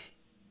alive.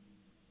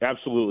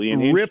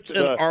 Absolutely. Ripped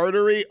an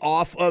artery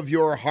off of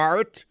your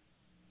heart,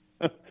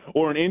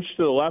 or an inch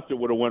to the left, it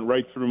would have went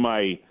right through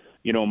my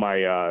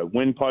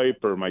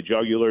windpipe or my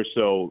jugular.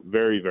 So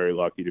very, very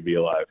lucky to be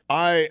alive.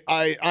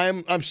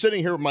 I'm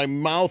sitting here. My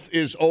mouth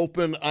is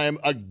open. I'm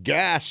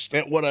aghast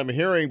at what I'm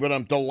hearing, but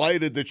I'm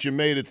delighted that you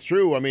made it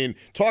through. I mean,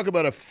 talk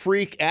about a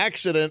freak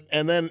accident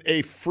and then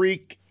a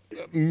freak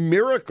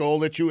miracle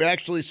that you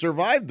actually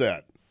survived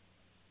that.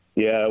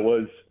 Yeah, it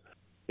was.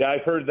 Yeah,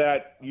 I've heard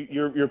that.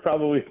 You're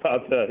probably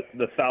about the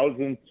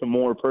 1,000th to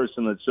more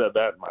person that said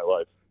that in my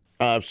life.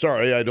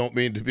 Sorry, I don't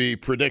mean to be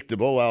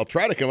predictable. I'll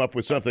try to come up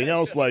with something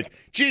else like,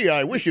 gee,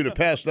 I wish you'd have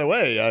passed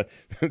away,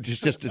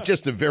 just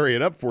to vary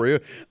it up for you.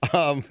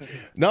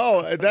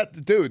 No,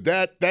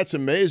 that's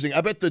amazing.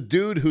 I bet the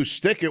dude whose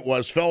stick it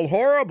was felt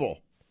horrible.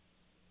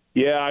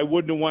 Yeah, I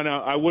wouldn't have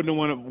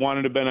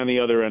wanted to have been on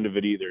the other end of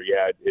it either.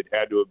 Yeah, it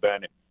had to have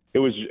been. It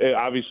was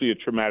obviously a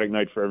traumatic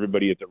night for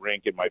everybody at the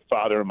rink, and my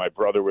father and my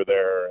brother were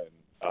there. And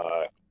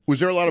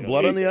was there a lot of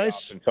blood on the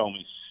ice? And tell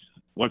me,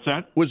 what's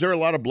that? Was there a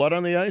lot of blood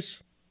on the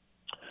ice?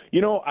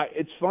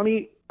 It's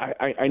funny.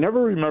 I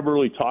never remember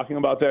really talking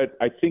about that.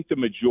 I think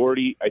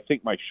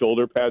my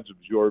shoulder pads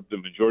absorbed the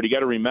majority. You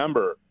got to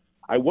remember,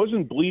 I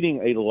wasn't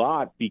bleeding a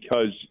lot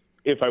because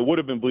if I would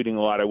have been bleeding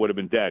a lot, I would have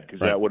been dead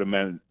because that would have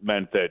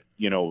meant that,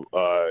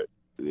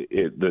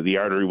 the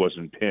artery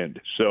wasn't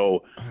pinned.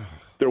 So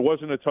there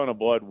wasn't a ton of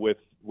blood with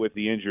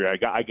the injury. I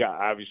got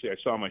obviously I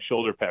saw my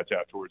shoulder pads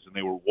afterwards and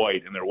they were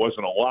white and there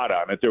wasn't a lot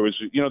on it. There was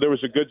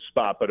a good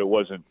spot, but it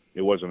wasn't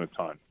a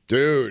ton.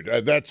 Dude,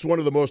 that's one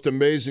of the most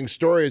amazing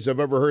stories I've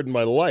ever heard in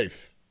my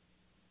life.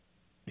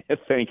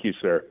 Thank you,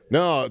 sir.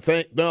 No,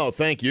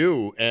 thank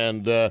you,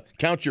 and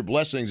count your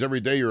blessings every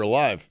day you're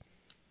alive.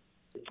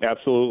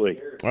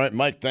 Absolutely. All right,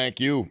 Mike, thank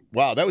you.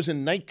 Wow, that was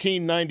in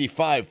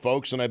 1995,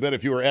 folks, and I bet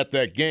if you were at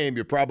that game,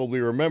 you probably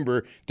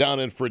remember down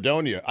in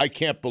Fredonia. I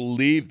can't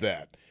believe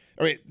that.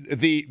 I mean,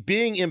 the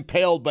being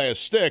impaled by a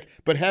stick,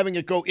 but having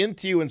it go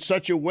into you in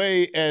such a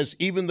way as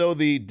even though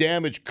the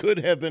damage could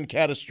have been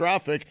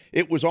catastrophic,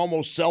 it was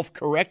almost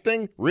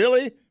self-correcting?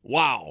 Really?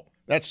 Wow.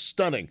 That's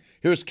stunning.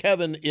 Here's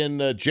Kevin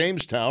in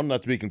Jamestown,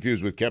 not to be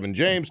confused with Kevin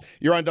James.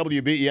 You're on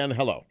WBEN.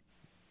 Hello.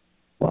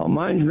 Well,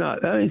 mine's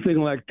not anything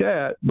like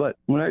that, but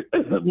when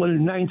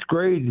in ninth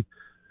grade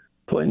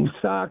playing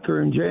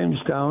soccer in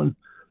Jamestown,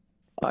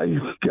 I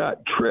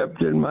got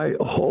tripped and my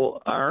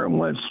whole arm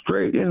went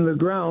straight into the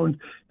ground,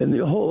 and I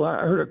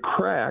heard a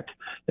crack,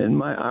 and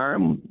my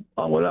arm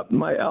went up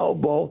my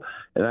elbow,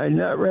 and I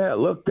never had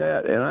looked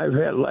at, and I've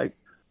had like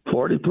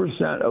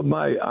 40% of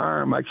my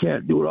arm. I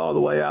can't do it all the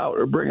way out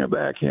or bring it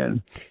back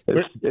in.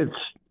 It's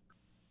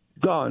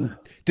gone.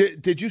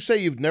 Did you say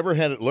you've never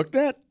had it looked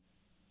at?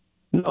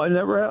 No, I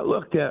never had it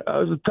looked at. I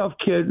was a tough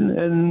kid,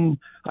 and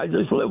I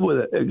just live with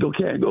it. I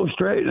can't go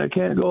straight, and I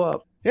can't go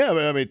up. Yeah,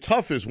 I mean,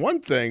 tough is one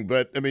thing,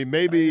 but I mean,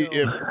 maybe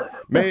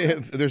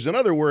if there's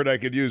another word I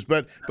could use,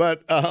 but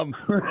I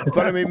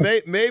mean,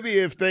 maybe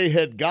if they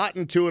had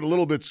gotten to it a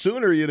little bit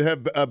sooner, you'd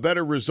have a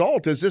better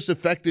result. Has this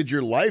affected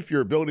your life,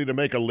 your ability to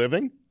make a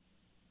living?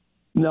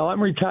 No,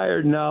 I'm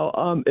retired now.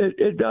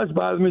 It does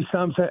bother me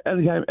sometimes.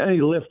 Anytime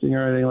any lifting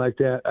or anything like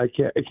that, I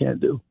can't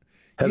do.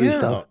 Heavy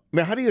stuff. I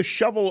mean, how do you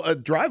shovel a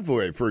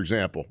driveway, for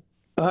example?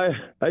 I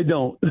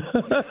don't.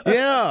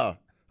 Yeah.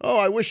 Oh,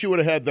 I wish you would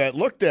have had that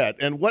looked at.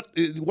 And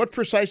what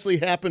precisely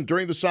happened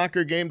during the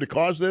soccer game to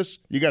cause this?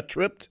 You got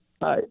tripped?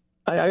 I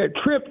got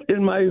tripped,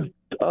 and my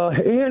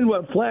hand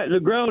went flat in the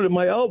ground, and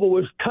my elbow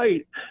was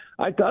tight.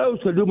 I thought I was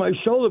going to do my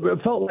shoulder, but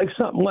it felt like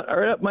something went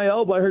right up my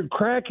elbow. I heard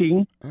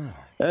cracking,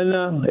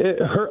 and it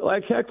hurt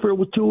like heck for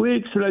 2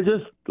 weeks, and I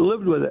just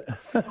lived with it.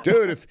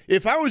 Dude,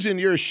 if I was in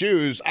your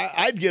shoes,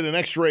 I'd get an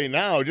x-ray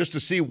now just to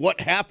see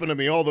what happened to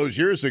me all those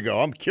years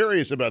ago. I'm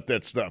curious about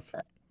that stuff.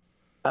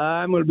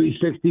 I'm going to be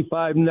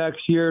 65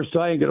 next year,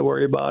 so I ain't going to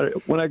worry about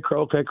it. When I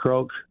croak, I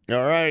croak.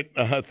 All right.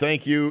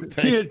 Thank you.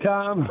 See you,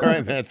 Tom. All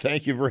right, man.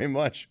 Thank you very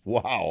much.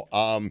 Wow.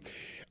 On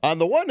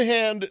the one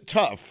hand,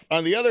 tough.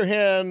 On the other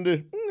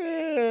hand,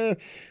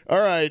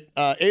 all right.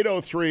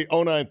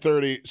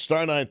 803-0930, star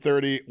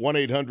 930,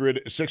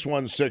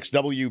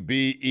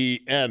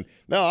 1-800-616-WBEN.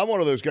 Now, I'm one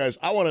of those guys.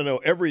 I want to know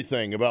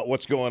everything about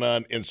what's going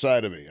on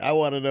inside of me. I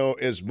want to know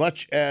as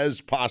much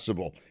as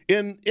possible.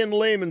 In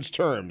layman's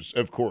terms,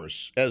 of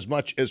course, as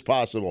much as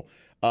possible.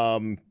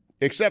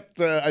 Except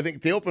I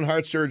think the open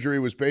heart surgery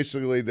was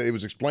basically, it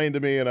was explained to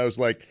me, and I was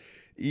like,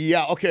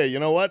 yeah, okay, you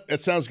know what?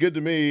 That sounds good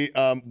to me.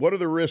 What are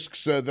the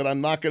risks that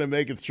I'm not going to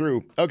make it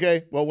through?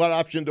 Okay, well, what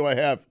option do I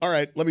have? All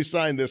right, let me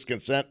sign this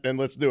consent, and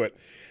let's do it.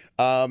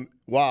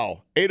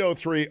 Wow.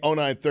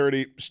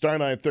 803-0930, star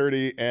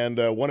 930, and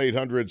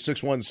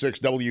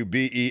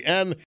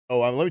 1-800-616-WBEN.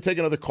 Let me take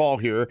another call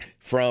here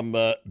from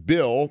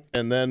Bill,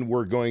 and then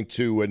we're going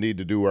to need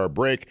to do our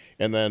break,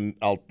 and then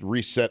I'll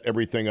reset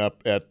everything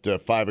up at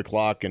 5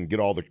 o'clock and get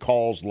all the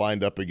calls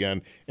lined up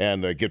again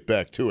and get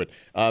back to it.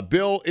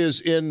 Bill is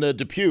in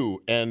Depew,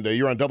 and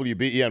you're on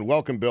WBEN.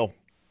 Welcome, Bill.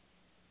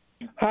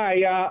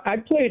 Hi. I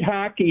played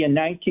hockey in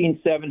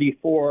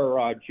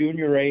 1974,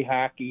 junior A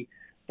hockey,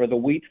 for the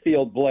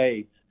Wheatfield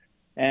Blades.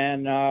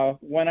 And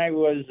when I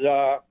was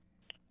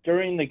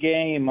during the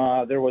game,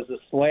 there was a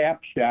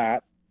slap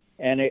shot,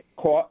 and it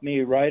caught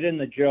me right in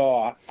the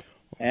jaw.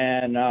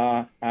 And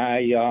I,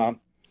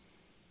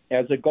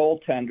 as a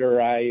goaltender,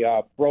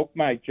 I broke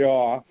my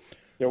jaw.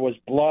 There was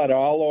blood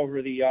all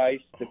over the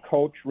ice. The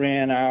coach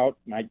ran out.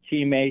 My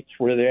teammates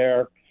were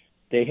there.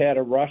 They had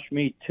to rush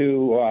me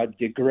to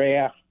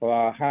DeGraff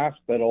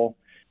Hospital,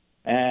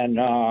 and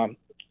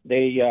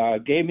they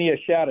gave me a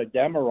shot of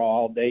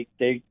Demerol. They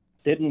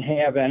didn't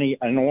have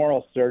an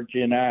oral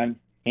surgeon on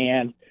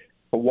hand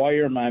to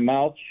wire my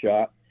mouth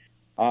shut.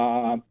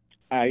 I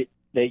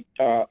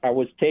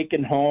was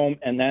taken home,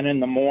 and then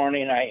in the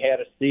morning I had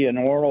to see an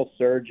oral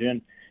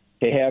surgeon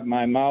to have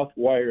my mouth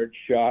wired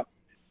shut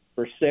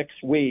for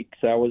 6 weeks.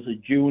 I was a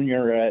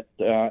junior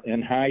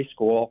in high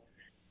school,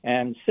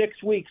 and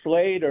 6 weeks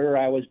later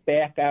I was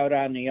back out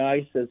on the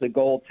ice as a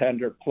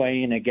goaltender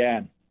playing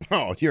again.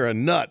 Oh, you're a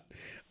nut.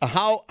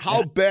 How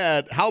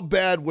bad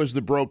was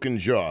the broken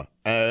jaw?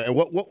 And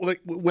what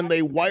when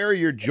they wire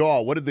your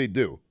jaw, what did they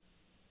do?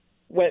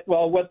 The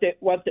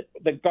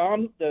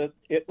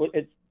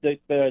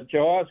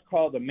jaw is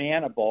called the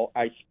mandible.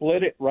 I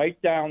split it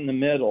right down the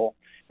middle,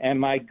 and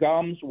my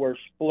gums were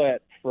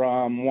split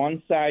from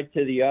one side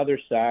to the other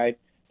side.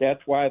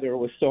 That's why there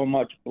was so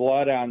much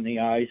blood on the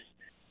ice,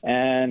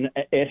 and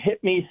it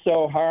hit me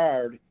so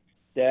hard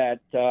that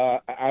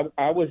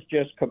I was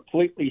just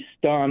completely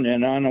stunned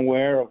and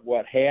unaware of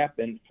what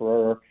happened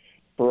for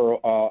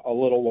a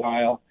little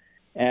while.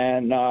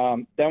 And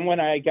then when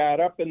I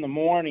got up in the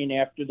morning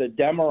after the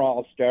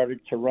Demerol started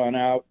to run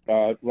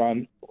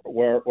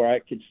where I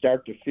could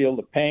start to feel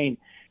the pain,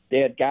 they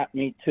had got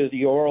me to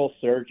the oral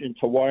surgeon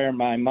to wire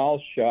my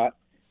mouth shut.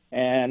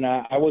 And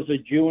I was a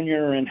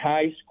junior in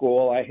high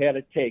school. I had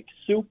to take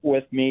soup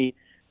with me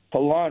to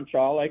lunch.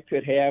 All I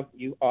could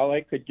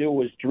do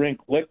was drink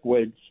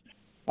liquids.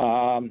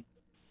 And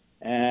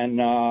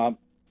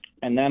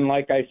then,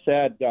 like I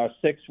said,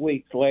 6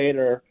 weeks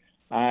later,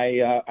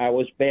 I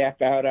was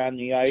back out on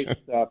the ice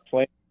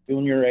playing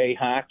junior A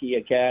hockey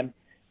again,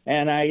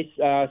 and I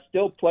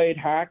still played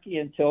hockey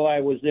until I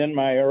was in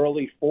my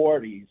early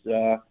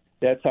 40s.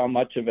 That's how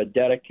much of a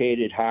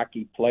dedicated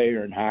hockey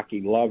player and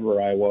hockey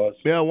lover I was.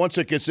 Yeah, once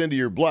it gets into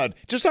your blood.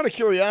 Just out of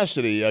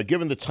curiosity,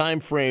 given the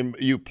time frame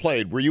you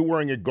played, were you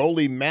wearing a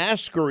goalie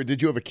mask or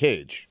did you have a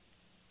cage?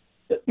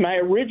 My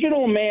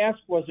original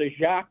mask was a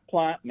Jacques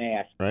Plante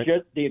mask, right?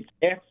 Just the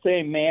exact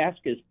same mask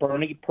as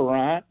Bernie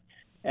Parent.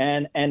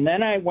 And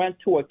then I went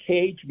to a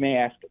cage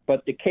mask,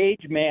 but the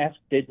cage mask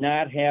did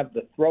not have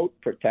the throat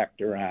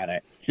protector on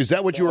it. Is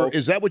that what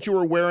you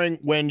were wearing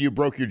when you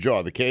broke your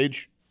jaw? The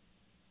cage?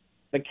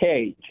 The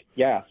cage,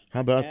 yes.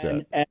 How about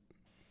that? And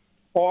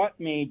caught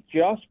me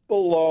just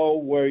below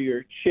where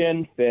your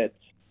chin fits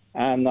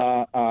on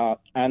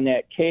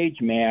that cage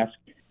mask.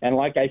 And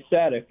like I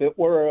said, if it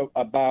were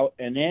about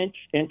an inch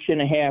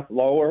and a half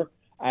lower,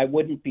 I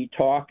wouldn't be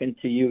talking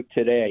to you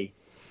today.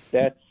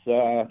 That's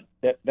how.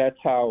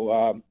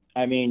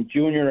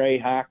 Junior A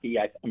hockey.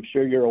 I'm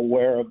sure you're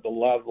aware of the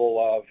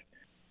level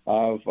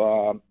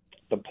of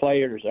the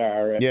players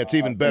are. Yeah, it's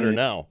even better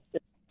now.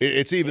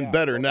 It's even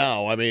better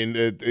now. I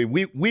mean,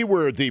 we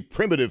were the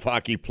primitive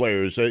hockey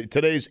players.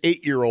 Today's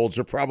 8-year-olds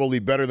are probably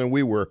better than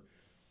we were.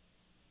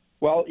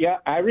 Well, yeah,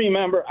 I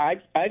remember.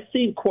 I've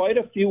seen quite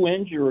a few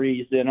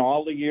injuries in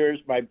all the years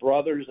my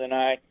brothers and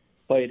I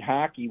played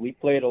hockey. We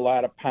played a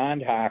lot of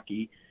pond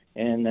hockey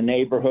in the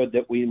neighborhood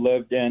that we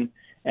lived in,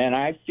 and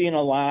I've seen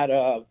a lot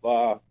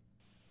of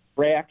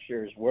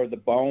fractures where the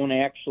bone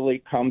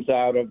actually comes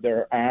out of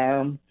their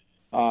arm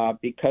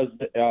because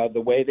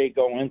the way they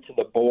go into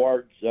the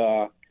boards.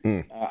 I've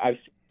seen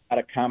a lot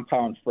of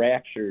compound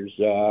fractures,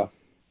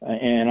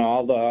 and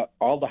all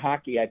the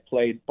hockey I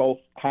played, both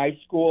high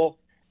school.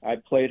 I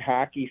played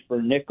hockey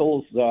for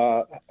Nichols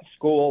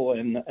School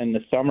in the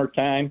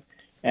summertime,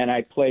 and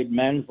I played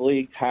men's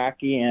league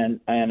hockey.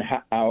 And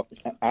out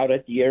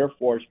at the Air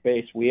Force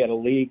Base, we had a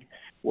league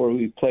where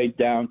we played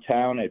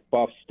downtown at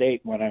Buff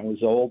State when I was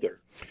older.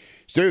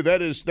 Stu,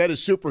 that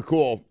is super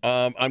cool.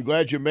 I'm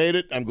glad you made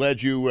it. I'm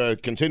glad you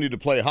continue to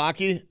play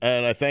hockey,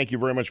 and I thank you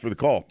very much for the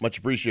call. Much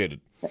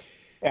appreciated.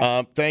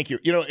 Thank you.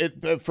 You know,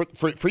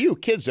 for you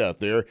kids out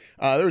there,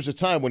 there was a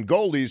time when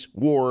goalies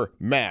wore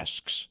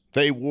masks.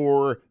 They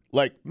wore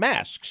like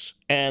masks,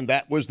 and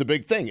that was the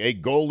big thing, a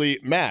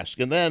goalie mask.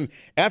 And then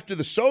after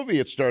the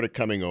Soviets started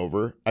coming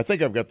over, I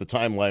think I've got the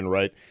timeline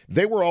right,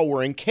 they were all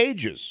wearing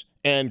cages.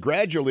 And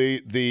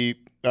gradually the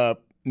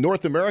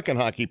North American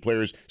hockey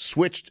players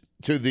switched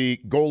to the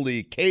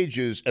goalie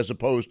cages as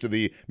opposed to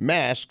the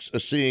masks,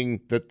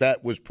 seeing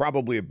that was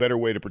probably a better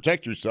way to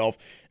protect yourself.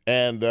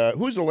 And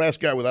who's the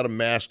last guy without a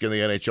mask in the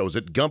NHL? Was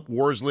it Gump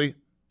Worsley?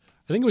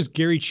 I think it was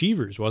Gary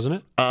Cheevers, wasn't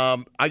it?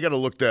 I got to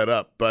look that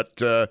up. But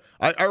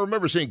I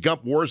remember seeing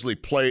Gump Worsley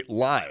play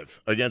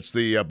live against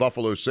the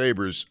Buffalo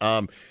Sabres.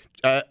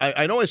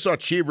 I know I saw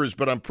Cheevers,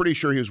 but I'm pretty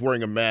sure he was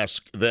wearing a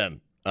mask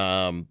then.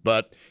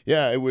 But,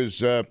 yeah, it was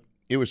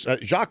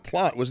Jacques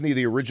Plante. Wasn't he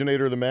the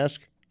originator of the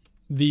mask?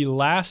 The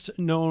last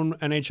known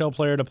NHL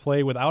player to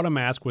play without a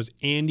mask was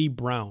Andy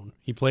Brown.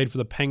 He played for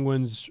the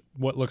Penguins,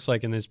 what looks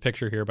like in this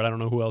picture here, but I don't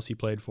know who else he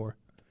played for.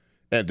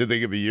 And did they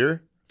give a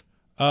year?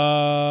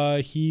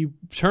 He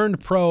turned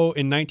pro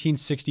in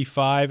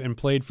 1965 and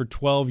played for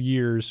 12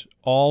 years,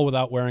 all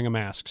without wearing a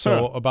mask.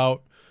 So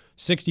about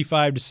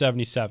 65 to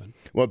 77.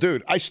 Well,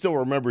 dude, I still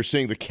remember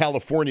seeing the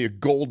California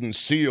Golden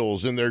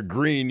Seals in their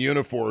green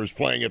uniforms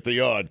playing at the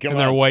Yard. Come on.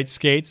 Their white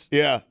skates?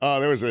 Yeah.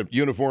 There was a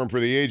uniform for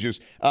the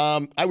ages.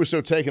 I was so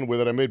taken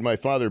with it, I made my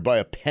father buy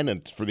a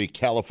pennant for the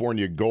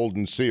California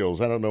Golden Seals.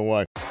 I don't know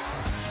why.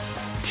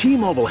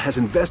 T-Mobile has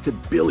invested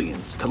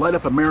billions to light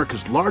up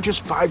America's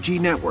largest 5G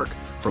network,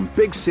 from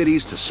big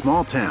cities to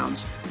small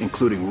towns,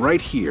 including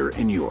right here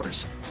in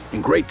yours.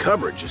 And great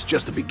coverage is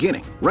just the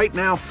beginning. Right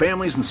now,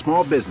 families and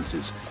small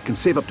businesses can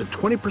save up to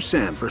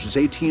 20% versus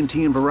AT&T and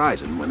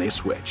Verizon when they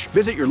switch.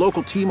 Visit your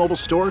local T-Mobile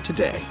store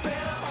today.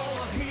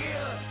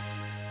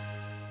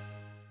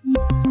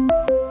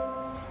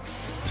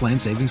 Plan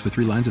savings with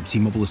 3 lines of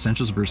T-Mobile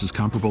Essentials versus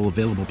comparable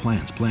available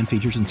plans. Plan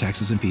features and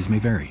taxes and fees may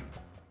vary.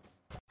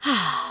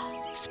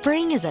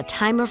 Spring is a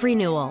time of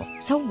renewal,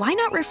 so why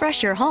not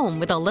refresh your home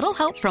with a little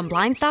help from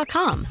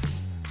Blinds.com?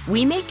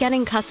 We make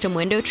getting custom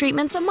window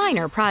treatments a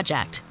minor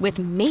project with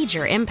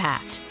major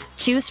impact.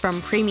 Choose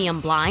from premium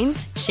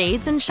blinds,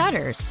 shades, and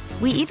shutters.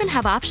 We even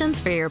have options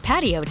for your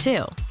patio,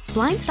 too.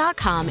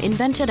 Blinds.com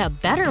invented a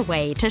better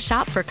way to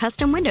shop for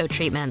custom window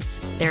treatments.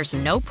 There's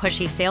no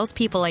pushy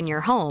salespeople in your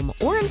home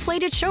or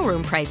inflated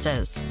showroom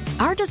prices.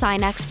 Our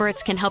design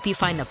experts can help you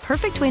find the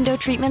perfect window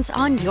treatments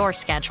on your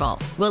schedule.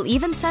 We'll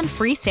even send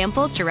free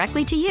samples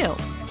directly to you.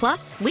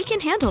 Plus, we can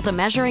handle the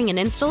measuring and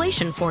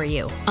installation for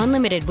you.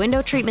 Unlimited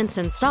window treatments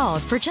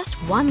installed for just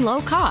one low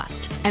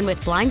cost. And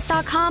with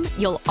Blinds.com,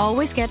 you'll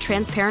always get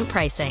transparent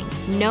pricing.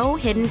 No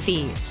hidden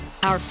fees.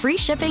 Our free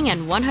shipping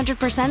and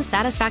 100%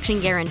 satisfaction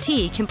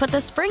guarantee can put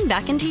the spring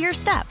back into your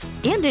step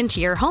and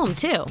into your home,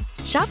 too.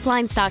 Shop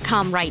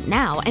Blinds.com right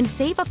now and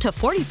save up to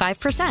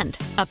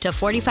 45%. Up to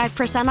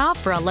 45% off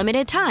for a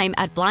limited time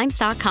at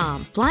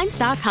Blinds.com.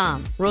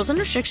 Blinds.com. Rules and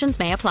restrictions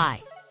may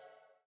apply.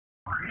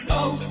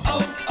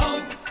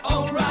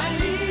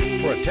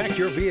 Protect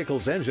your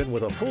vehicle's engine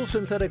with a full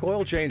synthetic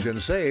oil change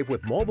and save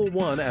with Mobil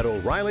 1 at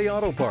O'Reilly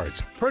Auto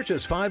Parts.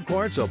 Purchase 5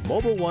 quarts of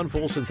Mobil 1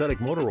 full synthetic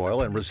motor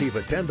oil and receive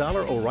a $10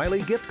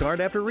 O'Reilly gift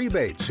card after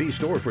rebate. See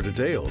store for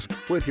details.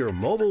 With your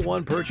Mobil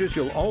 1 purchase,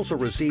 you'll also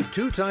receive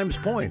 2 times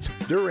points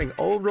during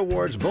O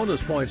Rewards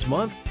Bonus Points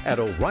Month at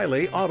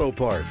O'Reilly Auto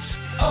Parts.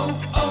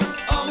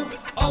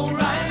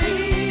 O'Reilly.